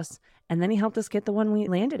farms for us. And then he helped us get the one we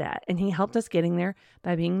landed at. And he helped us getting there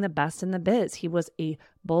by being the best in the biz. He was a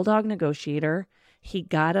bulldog negotiator. He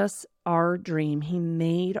got us our dream. He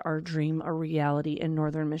made our dream a reality in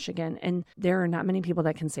Northern Michigan. And there are not many people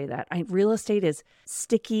that can say that. Real estate is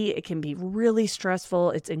sticky. It can be really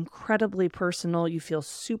stressful. It's incredibly personal. You feel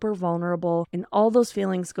super vulnerable. And all those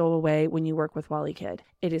feelings go away when you work with Wally Kidd.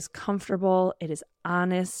 It is comfortable. It is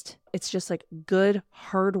honest. It's just like good,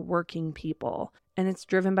 hardworking people. And it's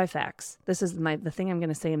driven by facts. This is the thing I'm going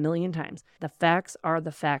to say a million times. The facts are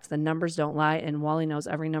the facts. The numbers don't lie. And Wally knows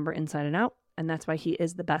every number inside and out. And that's why he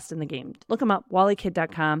is the best in the game. Look him up,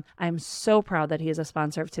 wallykid.com. I'm so proud that he is a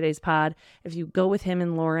sponsor of today's pod. If you go with him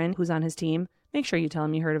and Lauren, who's on his team, make sure you tell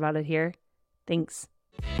him you heard about it here. Thanks.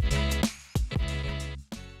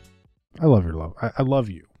 I love your love. I love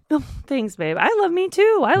you. Oh, thanks, babe. I love me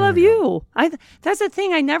too. I love you. That's the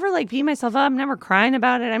thing. I never beat myself up. I'm never crying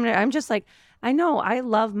about it. I'm just like, I know I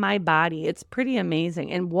love my body. It's pretty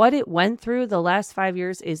amazing. And what it went through the last 5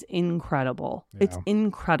 years is incredible. Yeah. It's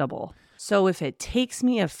incredible. So if it takes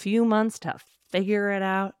me a few months to figure it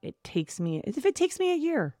out, if it takes me a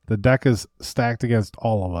year. The deck is stacked against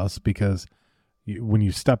all of us because when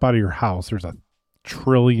you step out of your house, there's a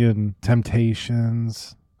trillion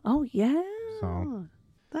temptations. Oh, yeah. So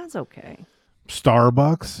that's okay.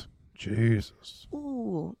 Starbucks. Jesus.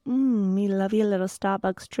 Ooh, me love you, a little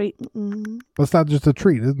Starbucks treat. That's not just a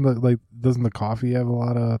treat, isn't it? Doesn't the coffee have a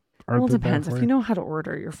lot of? Well, it depends. If you know how to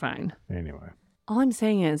order, you're fine. Anyway, all I'm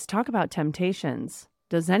saying is, talk about temptations.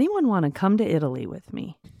 Does anyone want to come to Italy with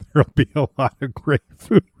me? There'll be a lot of great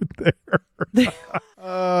food there.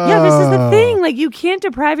 Yeah, this is the thing. You can't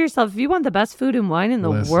deprive yourself. If you want the best food and wine in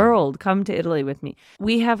the world, come to Italy with me.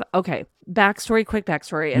 We have, quick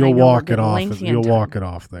backstory. And You'll walk it off. You'll walk it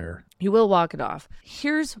off there. You will walk it off.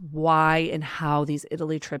 Here's why and how these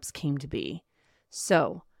Italy trips came to be.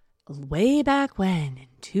 So, way back when, in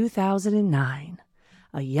 2009,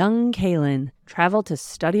 a young Kaylin traveled to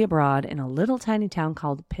study abroad in a little tiny town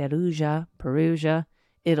called Perugia,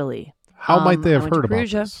 Italy. How might they have heard about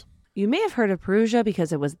this? You may have heard of Perugia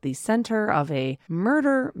because it was the center of a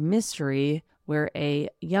murder mystery where a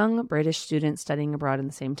young British student studying abroad in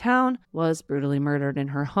the same town was brutally murdered in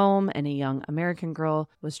her home, and a young American girl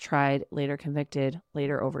was tried, later convicted,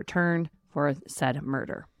 later overturned for said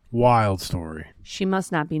murder. Wild story. She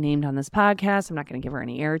must not be named on this podcast. I'm not going to give her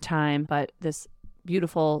any airtime, but this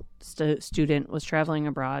beautiful student was traveling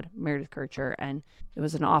abroad, Meredith Kircher, and it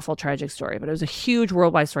was an awful, tragic story, but it was a huge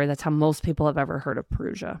worldwide story. That's how most people have ever heard of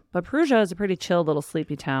Perugia. But Perugia is a pretty chill little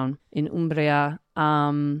sleepy town in Umbria,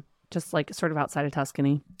 just sort of outside of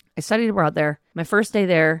Tuscany. I studied abroad there. My first day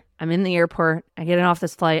there, I'm in the airport. I get off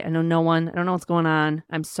this flight. I know no one. I don't know what's going on.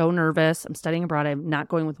 I'm so nervous. I'm studying abroad. I'm not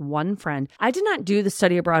going with one friend. I did not do the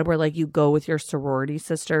study abroad where you go with your sorority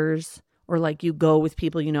sisters. Or you go with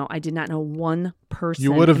people, I did not know one person.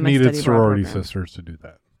 You would have needed sorority sisters to do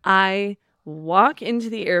that. I walk into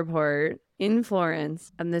the airport in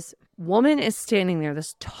Florence, and this woman is standing there,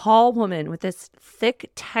 this tall woman with this thick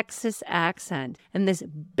Texas accent and this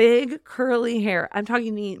big curly hair. I'm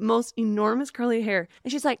talking the most enormous curly hair.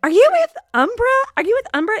 And she's like, "Are you with Umbra? Are you with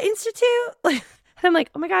Umbra Institute?" And I'm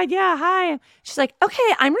like, "Oh my God, yeah, hi." She's like,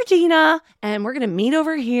 "Okay, I'm Regina, and we're going to meet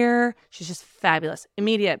over here." She's just fabulous.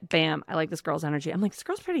 Immediate, bam, I like this girl's energy. I'm like, this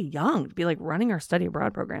girl's pretty young to be running our study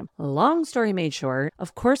abroad program. Long story made short,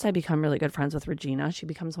 of course, I become really good friends with Regina. She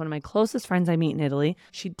becomes one of my closest friends I meet in Italy.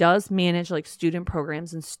 She does manage student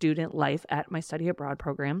programs and student life at my study abroad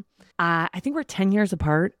program. I think we're 10 years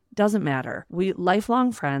apart. Doesn't matter. We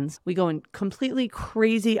lifelong friends. We go in completely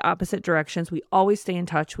crazy opposite directions. We always stay in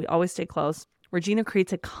touch. We always stay close. Regina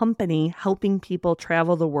creates a company helping people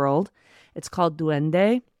travel the world. It's called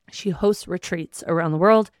Duende. She hosts retreats around the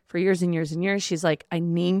world for years and years and years. She's like, "I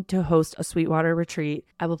need to host a Sweetwater retreat.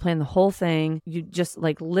 I will plan the whole thing. You just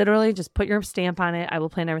literally just put your stamp on it. I will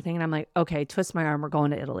plan everything." And I'm like, "Okay, twist my arm. We're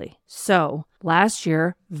going to Italy." So last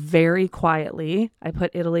year, very quietly, I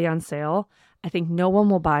put Italy on sale. I think no one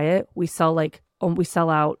will buy it. We sell we sell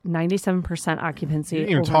out 97% occupancy. You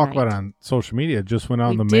didn't even talk about it on social media. It just went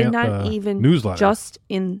out in the newsletter. Just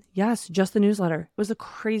the newsletter. It was the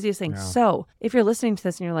craziest thing. Yeah. So if you're listening to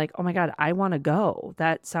this and you're like, "Oh my God, I want to go.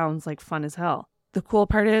 That sounds like fun as hell." The cool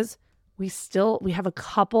part is we have a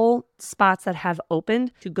couple spots that have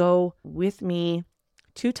opened to go with me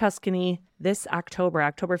to Tuscany this October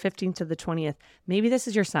 15th to the 20th. Maybe this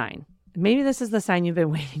is your sign. Maybe this is the sign you've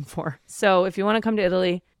been waiting for. So if you want to come to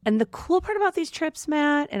Italy, and the cool part about these trips,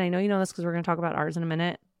 Matt, and I know you know this because we're going to talk about ours in a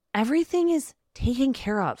minute, everything is taken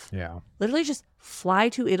care of. Yeah. Literally just fly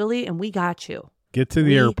to Italy and we got you. Get to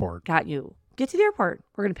the airport. Got you. Get to the airport.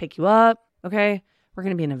 We're going to pick you up. Okay. We're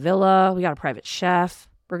going to be in a villa. We got a private chef.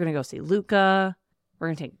 We're going to go see Luca. We're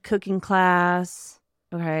going to take a cooking class.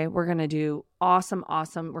 Okay. We're going to do awesome.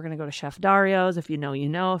 We're going to go to Chef Dario's. If you know, you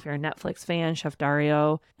know. If you're a Netflix fan, Chef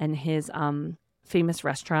Dario and his famous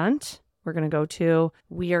restaurant we're going to go to.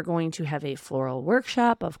 We are going to have a floral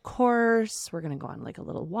workshop, of course. We're going to go on a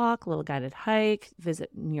little walk, a little guided hike,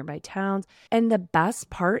 visit nearby towns. And the best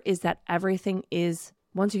part is that everything is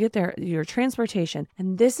Once you get there, your transportation.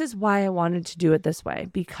 And this is why I wanted to do it this way,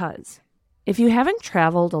 because if you haven't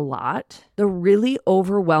traveled a lot, the really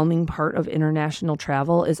overwhelming part of international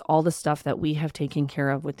travel is all the stuff that we have taken care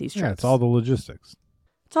of with these trips. Yeah, it's all the logistics.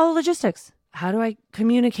 It's all the logistics. How do I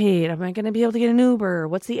communicate? Am I going to be able to get an Uber?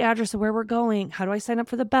 What's the address of where we're going? How do I sign up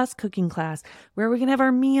for the best cooking class? Where are we going to have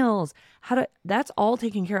our meals? That's all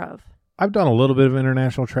taken care of. I've done a little bit of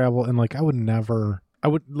international travel, and like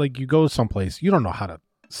you go someplace, you don't know how to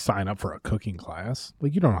sign up for a cooking class.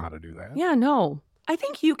 Like, you don't know how to do that. Yeah, no. I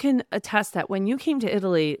think you can attest that when you came to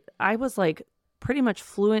Italy, I was like pretty much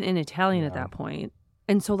fluent in Italian at that point.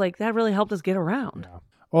 And so like that really helped us get around. Yeah.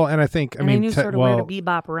 Well, and I think, I knew sort of where to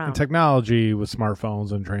bebop around. And technology with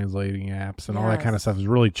smartphones and translating apps and all that kind of stuff has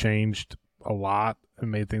really changed a lot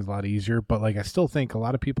and made things a lot easier. But like, I still think a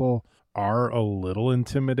lot of people are a little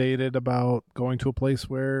intimidated about going to a place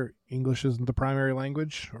where English isn't the primary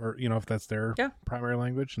language, or, you know, if that's their primary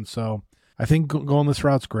language. And so I think going this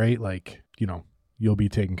route's great. Like, you know, you'll be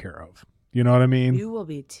taken care of. You know what I mean? You will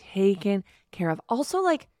be taken care of. Also,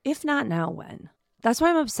 like, if not now, when? That's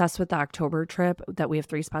why I'm obsessed with the October trip that we have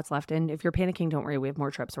 3 spots left in. If you're panicking, don't worry. We have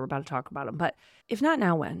more trips, so we're about to talk about them. But if not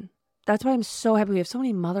now, when? That's why I'm so happy. We have so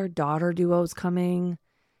many mother-daughter duos coming.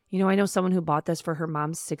 You know, I know someone who bought this for her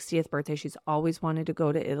mom's 60th birthday. She's always wanted to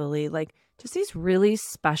go to Italy. Like, just these really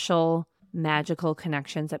special, magical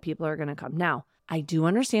connections that people are going to come. Now, I do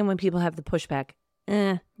understand when people have the pushback,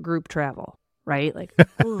 group travel, right? Like,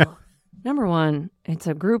 ugh. Number one, it's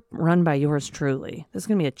a group run by yours truly. This is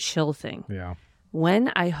going to be a chill thing. Yeah.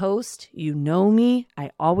 When I host, you know me,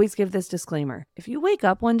 I always give this disclaimer. If you wake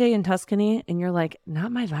up one day in Tuscany and you're like,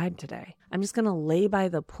 not my vibe today, I'm just going to lay by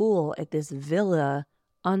the pool at this villa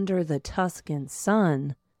under the Tuscan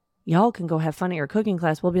sun, y'all can go have fun at your cooking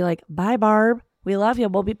class. We'll be like, bye, Barb. We love you.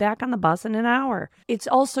 We'll be back on the bus in an hour. It's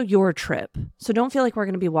also your trip. So don't feel like we're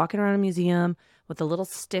going to be walking around a museum with a little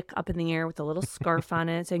stick up in the air with a little scarf on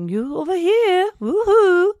it saying, you over here.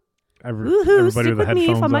 Woohoo. Woohoo. Stick with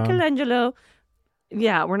me for Michelangelo.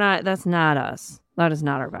 Yeah, we're not. That's not us. That is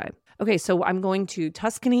not our vibe. Okay, so I'm going to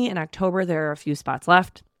Tuscany in October. There are a few spots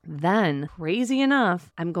left. Then, crazy enough,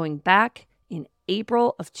 I'm going back in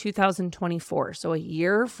April of 2024. So a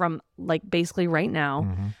year from like basically right now.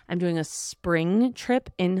 Mm-hmm. I'm doing a spring trip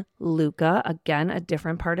in Lucca. Again, a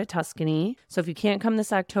different part of Tuscany. So if you can't come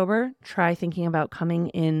this October, try thinking about coming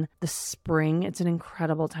in the spring. It's an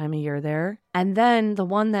incredible time of year there. And then the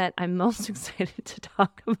one that I'm most excited to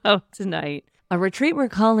talk about tonight, a retreat we're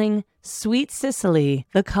calling Sweet Sicily,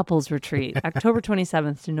 the couples retreat, October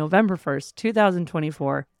 27th to November 1st,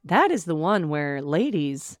 2024. That is the one where,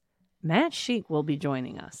 ladies, Matt Sheik will be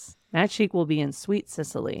joining us. Matt Sheik will be in Sweet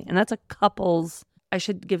Sicily, and that's a couples. I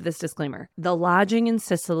should give this disclaimer. The lodging in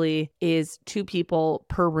Sicily is 2 people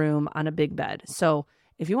per room on a big bed. So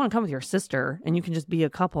if you want to come with your sister and you can just be a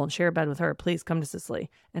couple and share a bed with her, please come to Sicily.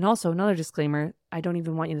 And also another disclaimer, I don't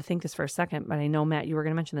even want you to think this for a second, but I know, Matt, you were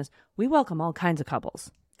going to mention this. We welcome all kinds of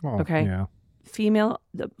couples. Oh, okay? Yeah.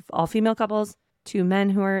 All female couples, 2 men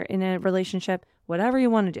who are in a relationship, whatever you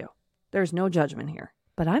want to do. There's no judgment here.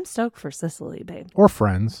 But I'm stoked for Sicily, babe. Or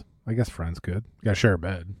friends. I guess friends could. You gotta share a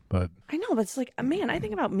bed, but... I know, but it's like, man, I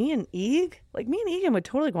think about me and Eeg. Like, me and Egan would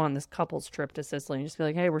totally go on this couple's trip to Sicily and just be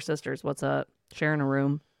like, hey, we're sisters. What's up? Sharing a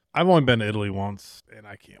room. I've only been to Italy once, and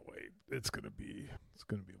I can't wait. It's gonna be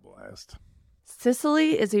a blast.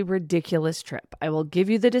 Sicily is a ridiculous trip. I will give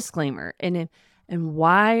you the disclaimer. And who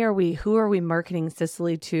are we marketing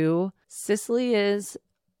Sicily to? Sicily is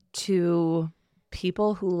to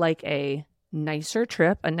people who like a nicer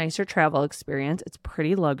trip, a nicer travel experience. It's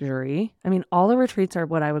pretty luxury. I mean, all the retreats are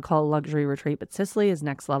what I would call a luxury retreat, but Sicily is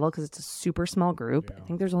next level because it's a super small group. Yeah. I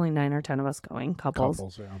think there's only 9 or 10 of us going,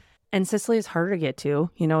 couples. Yeah. And Sicily is harder to get to.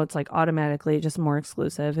 You know, it's like automatically just more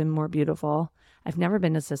exclusive and more beautiful. I've never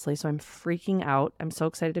been to Sicily, so I'm freaking out. I'm so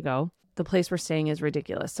excited to go. The place we're staying is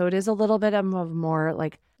ridiculous. So it is a little bit of a more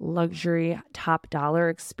like luxury, top dollar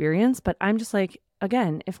experience, but I'm just like,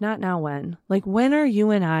 again, if not now, when? Like, when are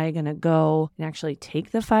you and I going to go and actually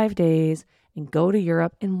take the 5 days and go to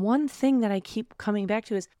Europe? And one thing that I keep coming back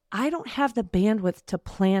to is I don't have the bandwidth to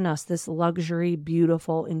plan us this luxury,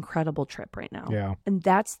 beautiful, incredible trip right now. Yeah. And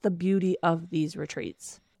that's the beauty of these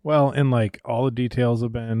retreats. Well, and like all the details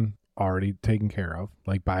have been already taken care of,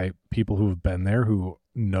 like by people who have been there, who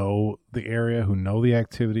know the area, who know the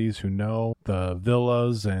activities, who know the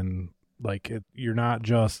villas, and like you're not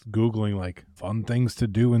just Googling like fun things to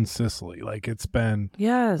do in Sicily. Like it's been,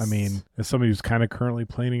 yes. I mean, as somebody who's kind of currently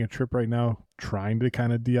planning a trip right now, trying to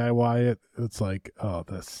kind of DIY it, it's like, oh,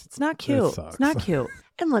 it's not cute. It's not cute.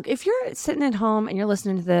 And look, if you're sitting at home and you're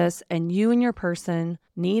listening to this and you and your person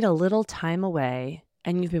need a little time away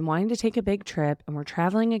and you've been wanting to take a big trip and we're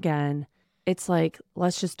traveling again, it's like,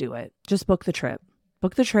 let's just do it. Just book the trip.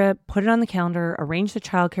 Book the trip, put it on the calendar, arrange the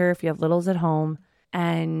childcare if you have littles at home.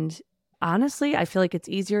 And honestly, I feel like it's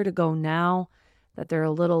easier to go now that they're a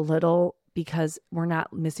little because we're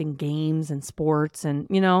not missing games and sports and,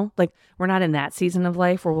 like we're not in that season of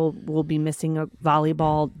life where we'll be missing a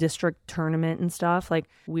volleyball district tournament and stuff. Like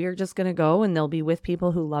we're just going to go and they'll be with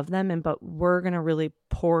people who love them. But we're going to really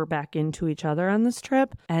pour back into each other on this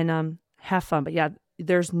trip and have fun. But yeah,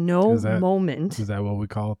 there's no moment. Is that what we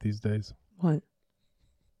call it these days? What?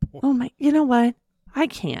 Oh my, you know what? I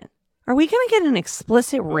can't. Are we going to get an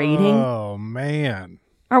explicit rating? Oh, man.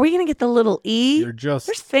 Are we going to get the little E? You're just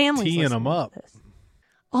There's families teeing them up.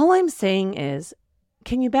 All I'm saying is,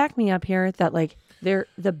 can you back me up here that like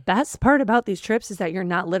the best part about these trips is that you're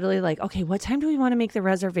not literally like, okay, what time do we want to make the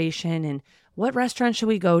reservation and what restaurant should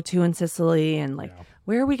we go to in Sicily and like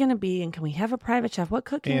where are we going to be and can we have a private chef? What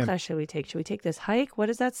cooking class should we take? Should we take this hike? What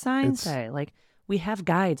does that sign say? Like we have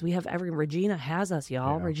guides. We have Regina has us,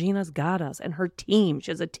 y'all. Yeah. Regina's got us and her team.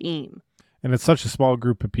 She has a team. And it's such a small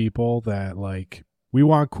group of people that like we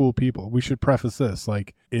want cool people. We should preface this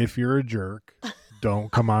like if you're a jerk,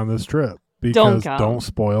 don't come on this trip. Because don't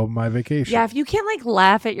spoil my vacation. Yeah, if you can't like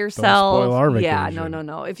laugh at yourself. Don't spoil our vacation. Yeah,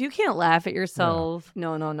 no. If you can't laugh at yourself,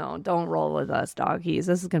 no. Don't roll with us, doggies.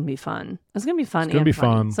 This is going to be fun. It's going to be fun. It's going to be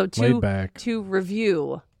fun. So laid back. To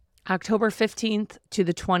review, October 15th to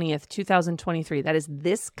the 20th, 2023. That is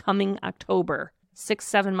this coming October,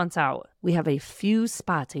 6-7 months out. We have a few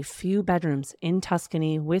spots, a few bedrooms in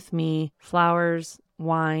Tuscany with me, flowers,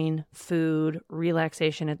 wine, food,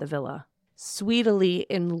 relaxation at the villa. SweeItaly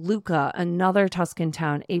in Lucca, another Tuscan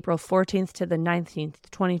town, April 14th to the 19th,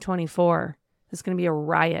 2024. This is going to be a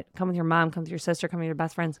riot. Come with your mom, come with your sister, come with your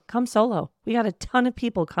best friends. Come solo. We got a ton of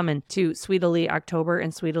people coming to SweeItaly October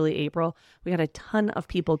and SweeItaly April. We got a ton of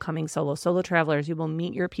people coming solo. Solo travelers. You will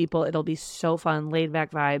meet your people. It'll be so fun. Laid back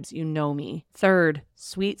vibes. You know me. Third,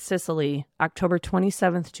 Sweet Sicily, October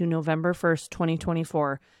 27th to November 1st,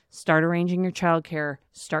 2024. Start arranging your childcare.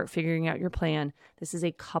 Start figuring out your plan. This is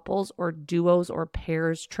a couples or duos or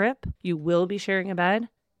pairs trip. You will be sharing a bed.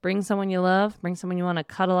 Bring someone you love. Bring someone you want to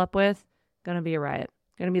cuddle up with. Gonna be a riot.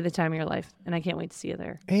 Gonna be the time of your life. And I can't wait to see you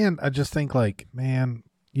there. And I just think like, man,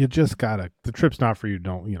 you just gotta, the trip's not for you.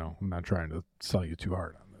 I'm not trying to sell you too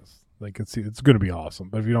hard on this. Like it's gonna be awesome.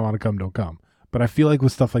 But if you don't want to come, don't come. But I feel like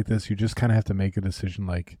with stuff like this, you just kind of have to make a decision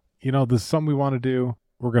like, this is something we want to do.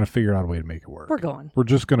 We're going to figure out a way to make it work. We're going. We're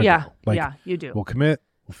just going to go. Like, yeah, you do. We'll commit.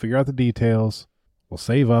 We'll figure out the details. We'll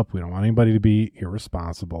save up. We don't want anybody to be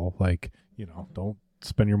irresponsible. Like, don't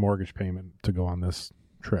spend your mortgage payment to go on this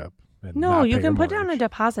trip. No, you can put down a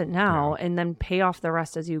deposit now and then pay off the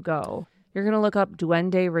rest as you go. You're going to look up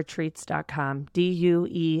duenderetreats.com.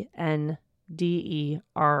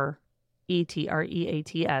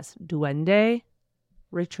 DUENDERETREATS.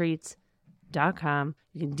 duenderetreats.com.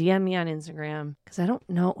 You can DM me on Instagram because I don't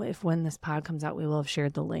know if when this pod comes out we will have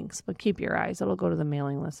shared the links, but keep your eyes. It'll go to the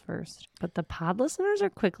mailing list first. But the pod listeners are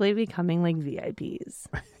quickly becoming like VIPs.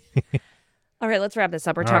 All right, let's wrap this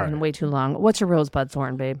up. We're talking way too long. What's your rosebud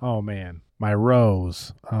thorn, babe? Oh, man. My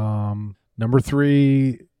rose. Number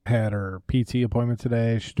 3 had her PT appointment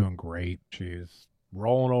today. She's doing great. She's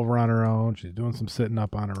rolling over on her own. She's doing some sitting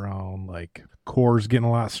up on her own. Like, core's getting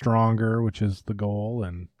a lot stronger, which is the goal.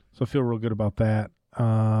 And so I feel real good about that.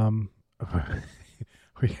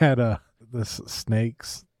 We had this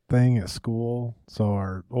snakes thing at school. So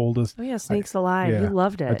our oldest. Oh, yeah, Snakes Alive. You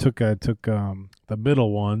loved it. I took the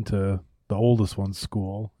middle one to the oldest one's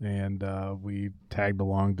school, and we tagged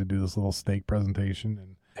along to do this little snake presentation,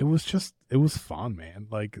 and it was fun, man.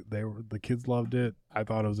 Like the kids loved it. I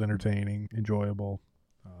thought it was entertaining, enjoyable.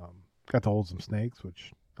 Got to hold some snakes,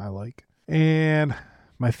 which I like. And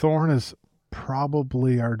my thorn is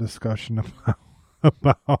probably our discussion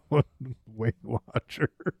about Weight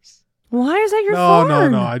Watchers. Why is that your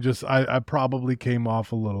thorn? No. I probably came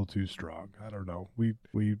off a little too strong. I don't know. We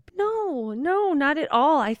No, not at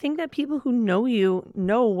all. I think that people who know you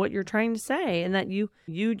know what you're trying to say, and that you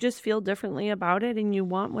just feel differently about it, and you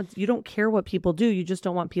don't care what people do. You just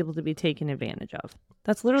don't want people to be taken advantage of.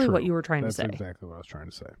 That's literally what you were trying to say. That's exactly what I was trying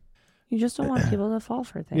to say. You just don't want people to fall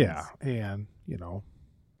for things. Yeah, and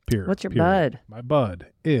period. What's your bud? My bud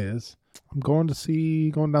is I'm going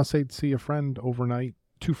downstate to see a friend overnight.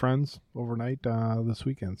 2 friends overnight this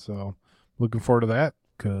weekend. So looking forward to that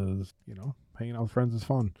because, hanging out with friends is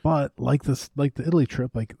fun. But like the Italy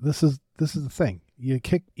trip, like this is the thing. You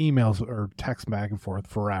kick emails or text back and forth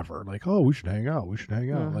forever. Like, oh, we should hang out.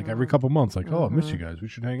 Mm-hmm. Like every couple months, like, oh, I miss you guys. We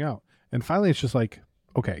should hang out. And finally it's just like,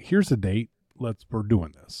 okay, here's a date. We're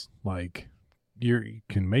doing this. Like, you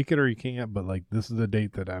can make it or you can't, but like this is the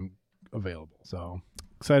date that I'm available. So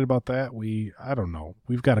excited about that. I don't know.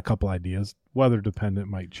 We've got a couple ideas. Weather dependent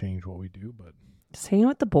might change what we do, but Just hanging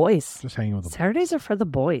with the boys. just hanging with the Saturdays boys. are for the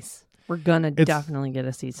boys. We're going to It's- definitely get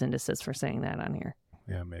a cease and desist for saying that on here.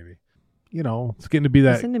 Yeah, maybe. You know, it's getting to be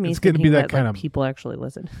that. Listen to me It's getting to be thinking that kind like, of. people actually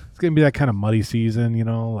listen. It's getting to be that kind of muddy season. You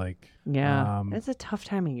know, like Yeah, it's a tough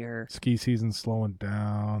time of year. ski season's slowing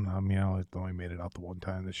down. I mean, I only made it out the one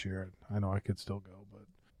time this year. I know I could still go, but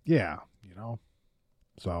yeah, you know.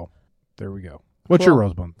 So there we go. What's your Cool.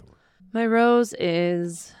 rose month? My rose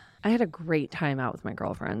is I had a great time out with my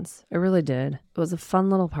girlfriends. I really did. It was a fun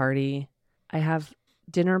little party. I have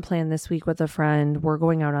dinner planned this week with a friend. We're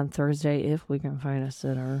going out on Thursday if we can find a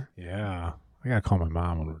sitter. Yeah, I gotta call my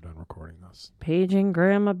mom when we're done recording this. Paging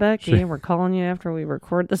Grandma Becky. We're calling you after we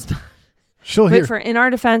record this. She'll hear. But in our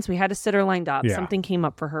defense, we had a sitter lined up. Yeah. Something came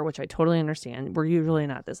up for her, which I totally understand. We're usually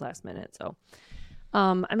not this last minute. So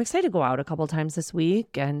I'm excited to go out a couple times this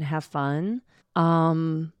week and have fun.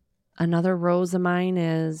 Another rose of mine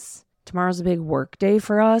is tomorrow's a big work day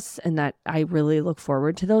for us, and that I really look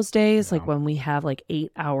forward to those days. Yeah. Like when we have like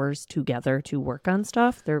 8 hours together to work on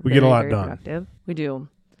stuff. They're We get a lot very done. productive. We do.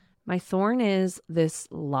 My thorn is this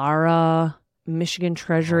Lara Michigan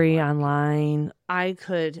Treasury online. I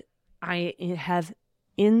have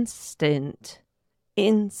instant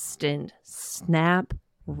snap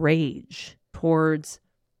rage towards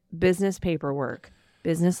business paperwork,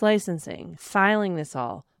 business licensing, filing this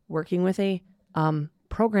all, working with a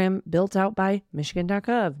program built out by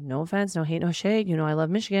Michigan.gov. No offense, no hate, no shade. You know I love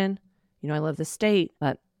Michigan. You know I love the state.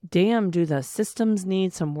 But damn, do the systems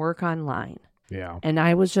need some work online. Yeah. And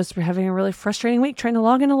I was just having a really frustrating week trying to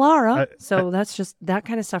log into Lara. That's just, that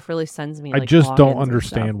kind of stuff really sends me. I like, just logins don't and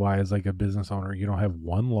understand stuff. why, as like a business owner, you don't have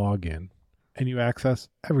one login and you access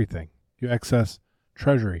everything. You access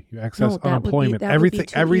treasury. You access unemployment. that would be too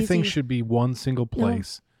Everything easy. should be one single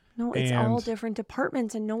place. No, it's all And- different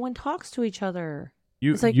departments and no one talks to each other.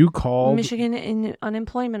 You It's like you called Michigan in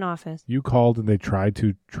unemployment office. You called and they tried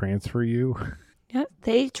to transfer you. Yeah,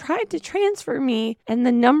 they tried to transfer me and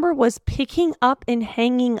the number was picking up and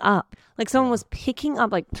hanging up. Like someone was picking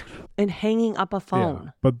up and hanging up a phone.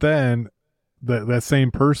 Yeah. But then that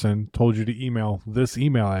same person told you to email this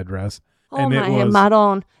email address. Oh and my it was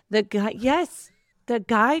Madon. The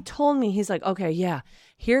guy told me, he's like, okay, yeah,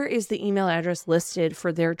 here is the email address listed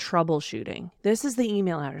for their troubleshooting. This is the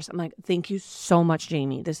email address. I'm like, thank you so much,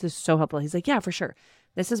 Jamie. This is so helpful. He's like, yeah, for sure.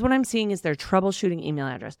 This is what I'm seeing is their troubleshooting email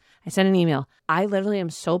address. I sent an email. I literally am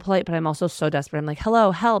so polite, but I'm also so desperate. I'm like,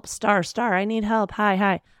 hello, help, star, I need help.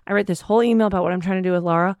 Hi. I write this whole email about what I'm trying to do with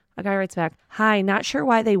Laura. A guy writes back, hi, not sure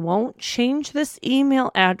why they won't change this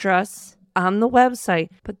email address on the website,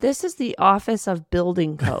 but this is the Office of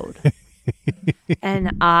Building Code.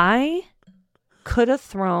 And I could have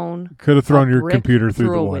thrown your brick computer through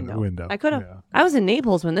the a window. I could have. Yeah. I was in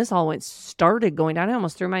Naples when this all started going down. I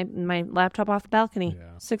almost threw my laptop off the balcony.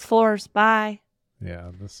 Yeah. 6 floors. Bye.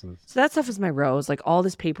 Yeah, this is. So that stuff is my rose. Like all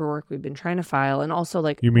this paperwork we've been trying to file, and also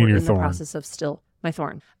like You mean we're your in thorn. the process of still my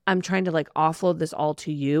thorn. I'm trying to like offload this all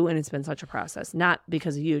to you, and it's been such a process. Not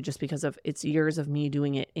because of you, just because of it's years of me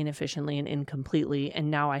doing it inefficiently and incompletely,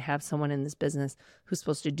 and now I have someone in this business who's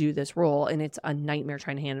supposed to do this role, and it's a nightmare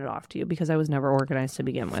trying to hand it off to you because I was never organized to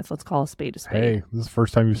begin with. Let's call a spade a spade. Hey, this is the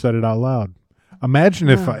first time you said it out loud. Imagine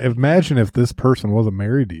if this person wasn't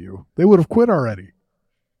married to you, they would have quit already.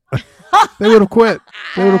 They would have quit.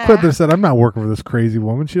 They said, I'm not working for this crazy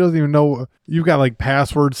woman. She doesn't even know. You've got like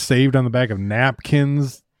passwords saved on the back of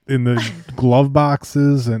napkins in the glove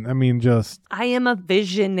boxes. And I mean, I am a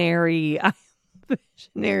visionary. I'm a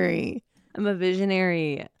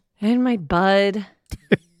visionary. And my bud.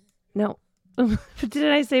 No.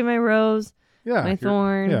 Did I say my rose? yeah. My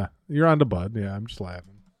thorn. Yeah. You're on the bud. Yeah. I'm just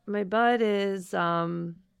laughing. My bud is,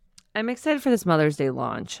 I'm excited for this Mother's Day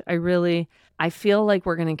launch. I feel like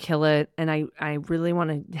we're going to kill it. And I really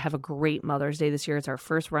want to have a great Mother's Day this year. It's our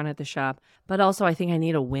first run at the shop. But also I think I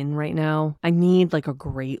need a win right now. I need like a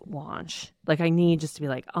great launch. Like I need just to be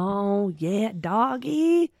like, oh yeah,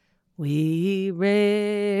 doggy. We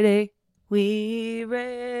ready.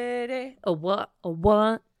 A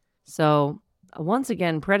what? So once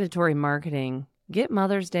again, predatory marketing. Get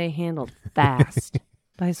Mother's Day handled fast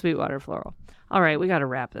by Sweetwater Floral. All right, we got to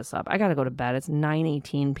wrap this up. I got to go to bed. It's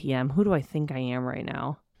 9:18 p.m. Who do I think I am right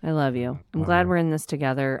now? I love you. I'm glad we're in this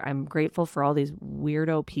together. I'm grateful for all these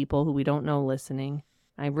weirdo people who we don't know listening.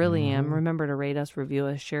 I really am. Remember to rate us, review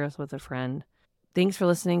us, share us with a friend. Thanks for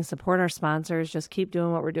listening. Support our sponsors. Just keep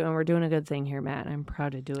doing what we're doing. We're doing a good thing here, Matt. I'm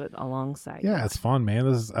proud to do it alongside you. Yeah, it's fun, man.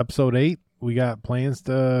 This is episode 8. We got plans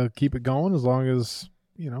to keep it going as long as,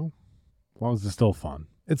 As long as it's still fun.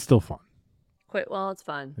 It's still fun. Quit while it's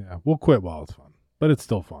fun. Yeah, we'll quit while it's fun, but it's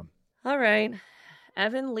still fun. All right.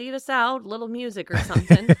 Evan, lead us out. Little music or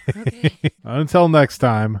something. Okay. Until next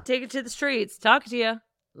time. Take it to the streets. Talk to you.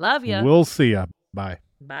 Love you. We'll see ya. Bye.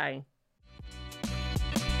 Bye.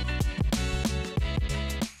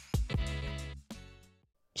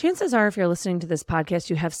 Chances are, if you're listening to this podcast,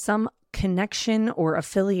 you have some connection or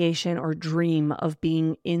affiliation or dream of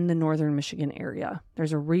being in the northern Michigan area.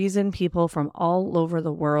 There's a reason people from all over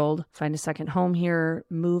the world find a second home here,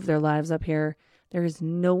 move their lives up here. There is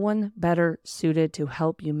no one better suited to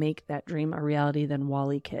help you make that dream a reality than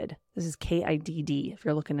Wally Kidd. This is Kidd, if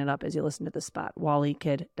you're looking it up as you listen to the spot,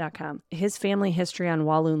 wallykidd.com. His family history on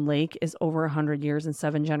Walloon Lake is over 100 years and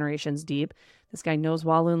 7 generations deep. This guy knows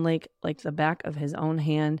Walloon Lake like the back of his own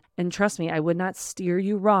hand. And trust me, I would not steer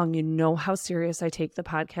you wrong. You know how serious I take the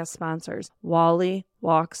podcast sponsors. Wally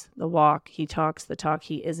walks the walk. He talks the talk.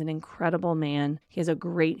 He is an incredible man. He is a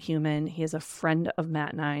great human. He is a friend of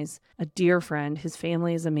Matt and I's, a dear friend. His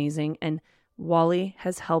family is amazing. And Wally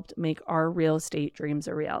has helped make our real estate dreams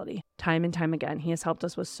a reality. Time and time again, he has helped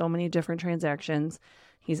us with so many different transactions.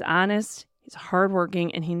 He's honest, he's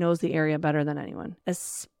hardworking, and he knows the area better than anyone,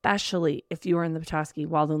 especially if you are in the Petoskey,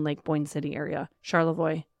 Walloon Lake, Boyne City area.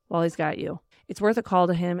 Charlevoix, Wally's got you. It's worth a call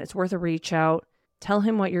to him. It's worth a reach out. Tell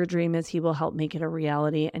him what your dream is. He will help make it a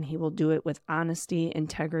reality, and he will do it with honesty,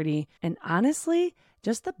 integrity, and honestly,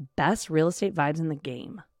 just the best real estate vibes in the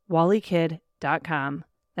game. wallykidd.com.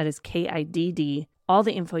 That is Kidd. All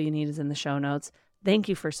the info you need is in the show notes. Thank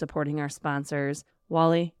you for supporting our sponsors.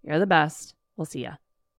 Wally, you're the best. We'll see ya.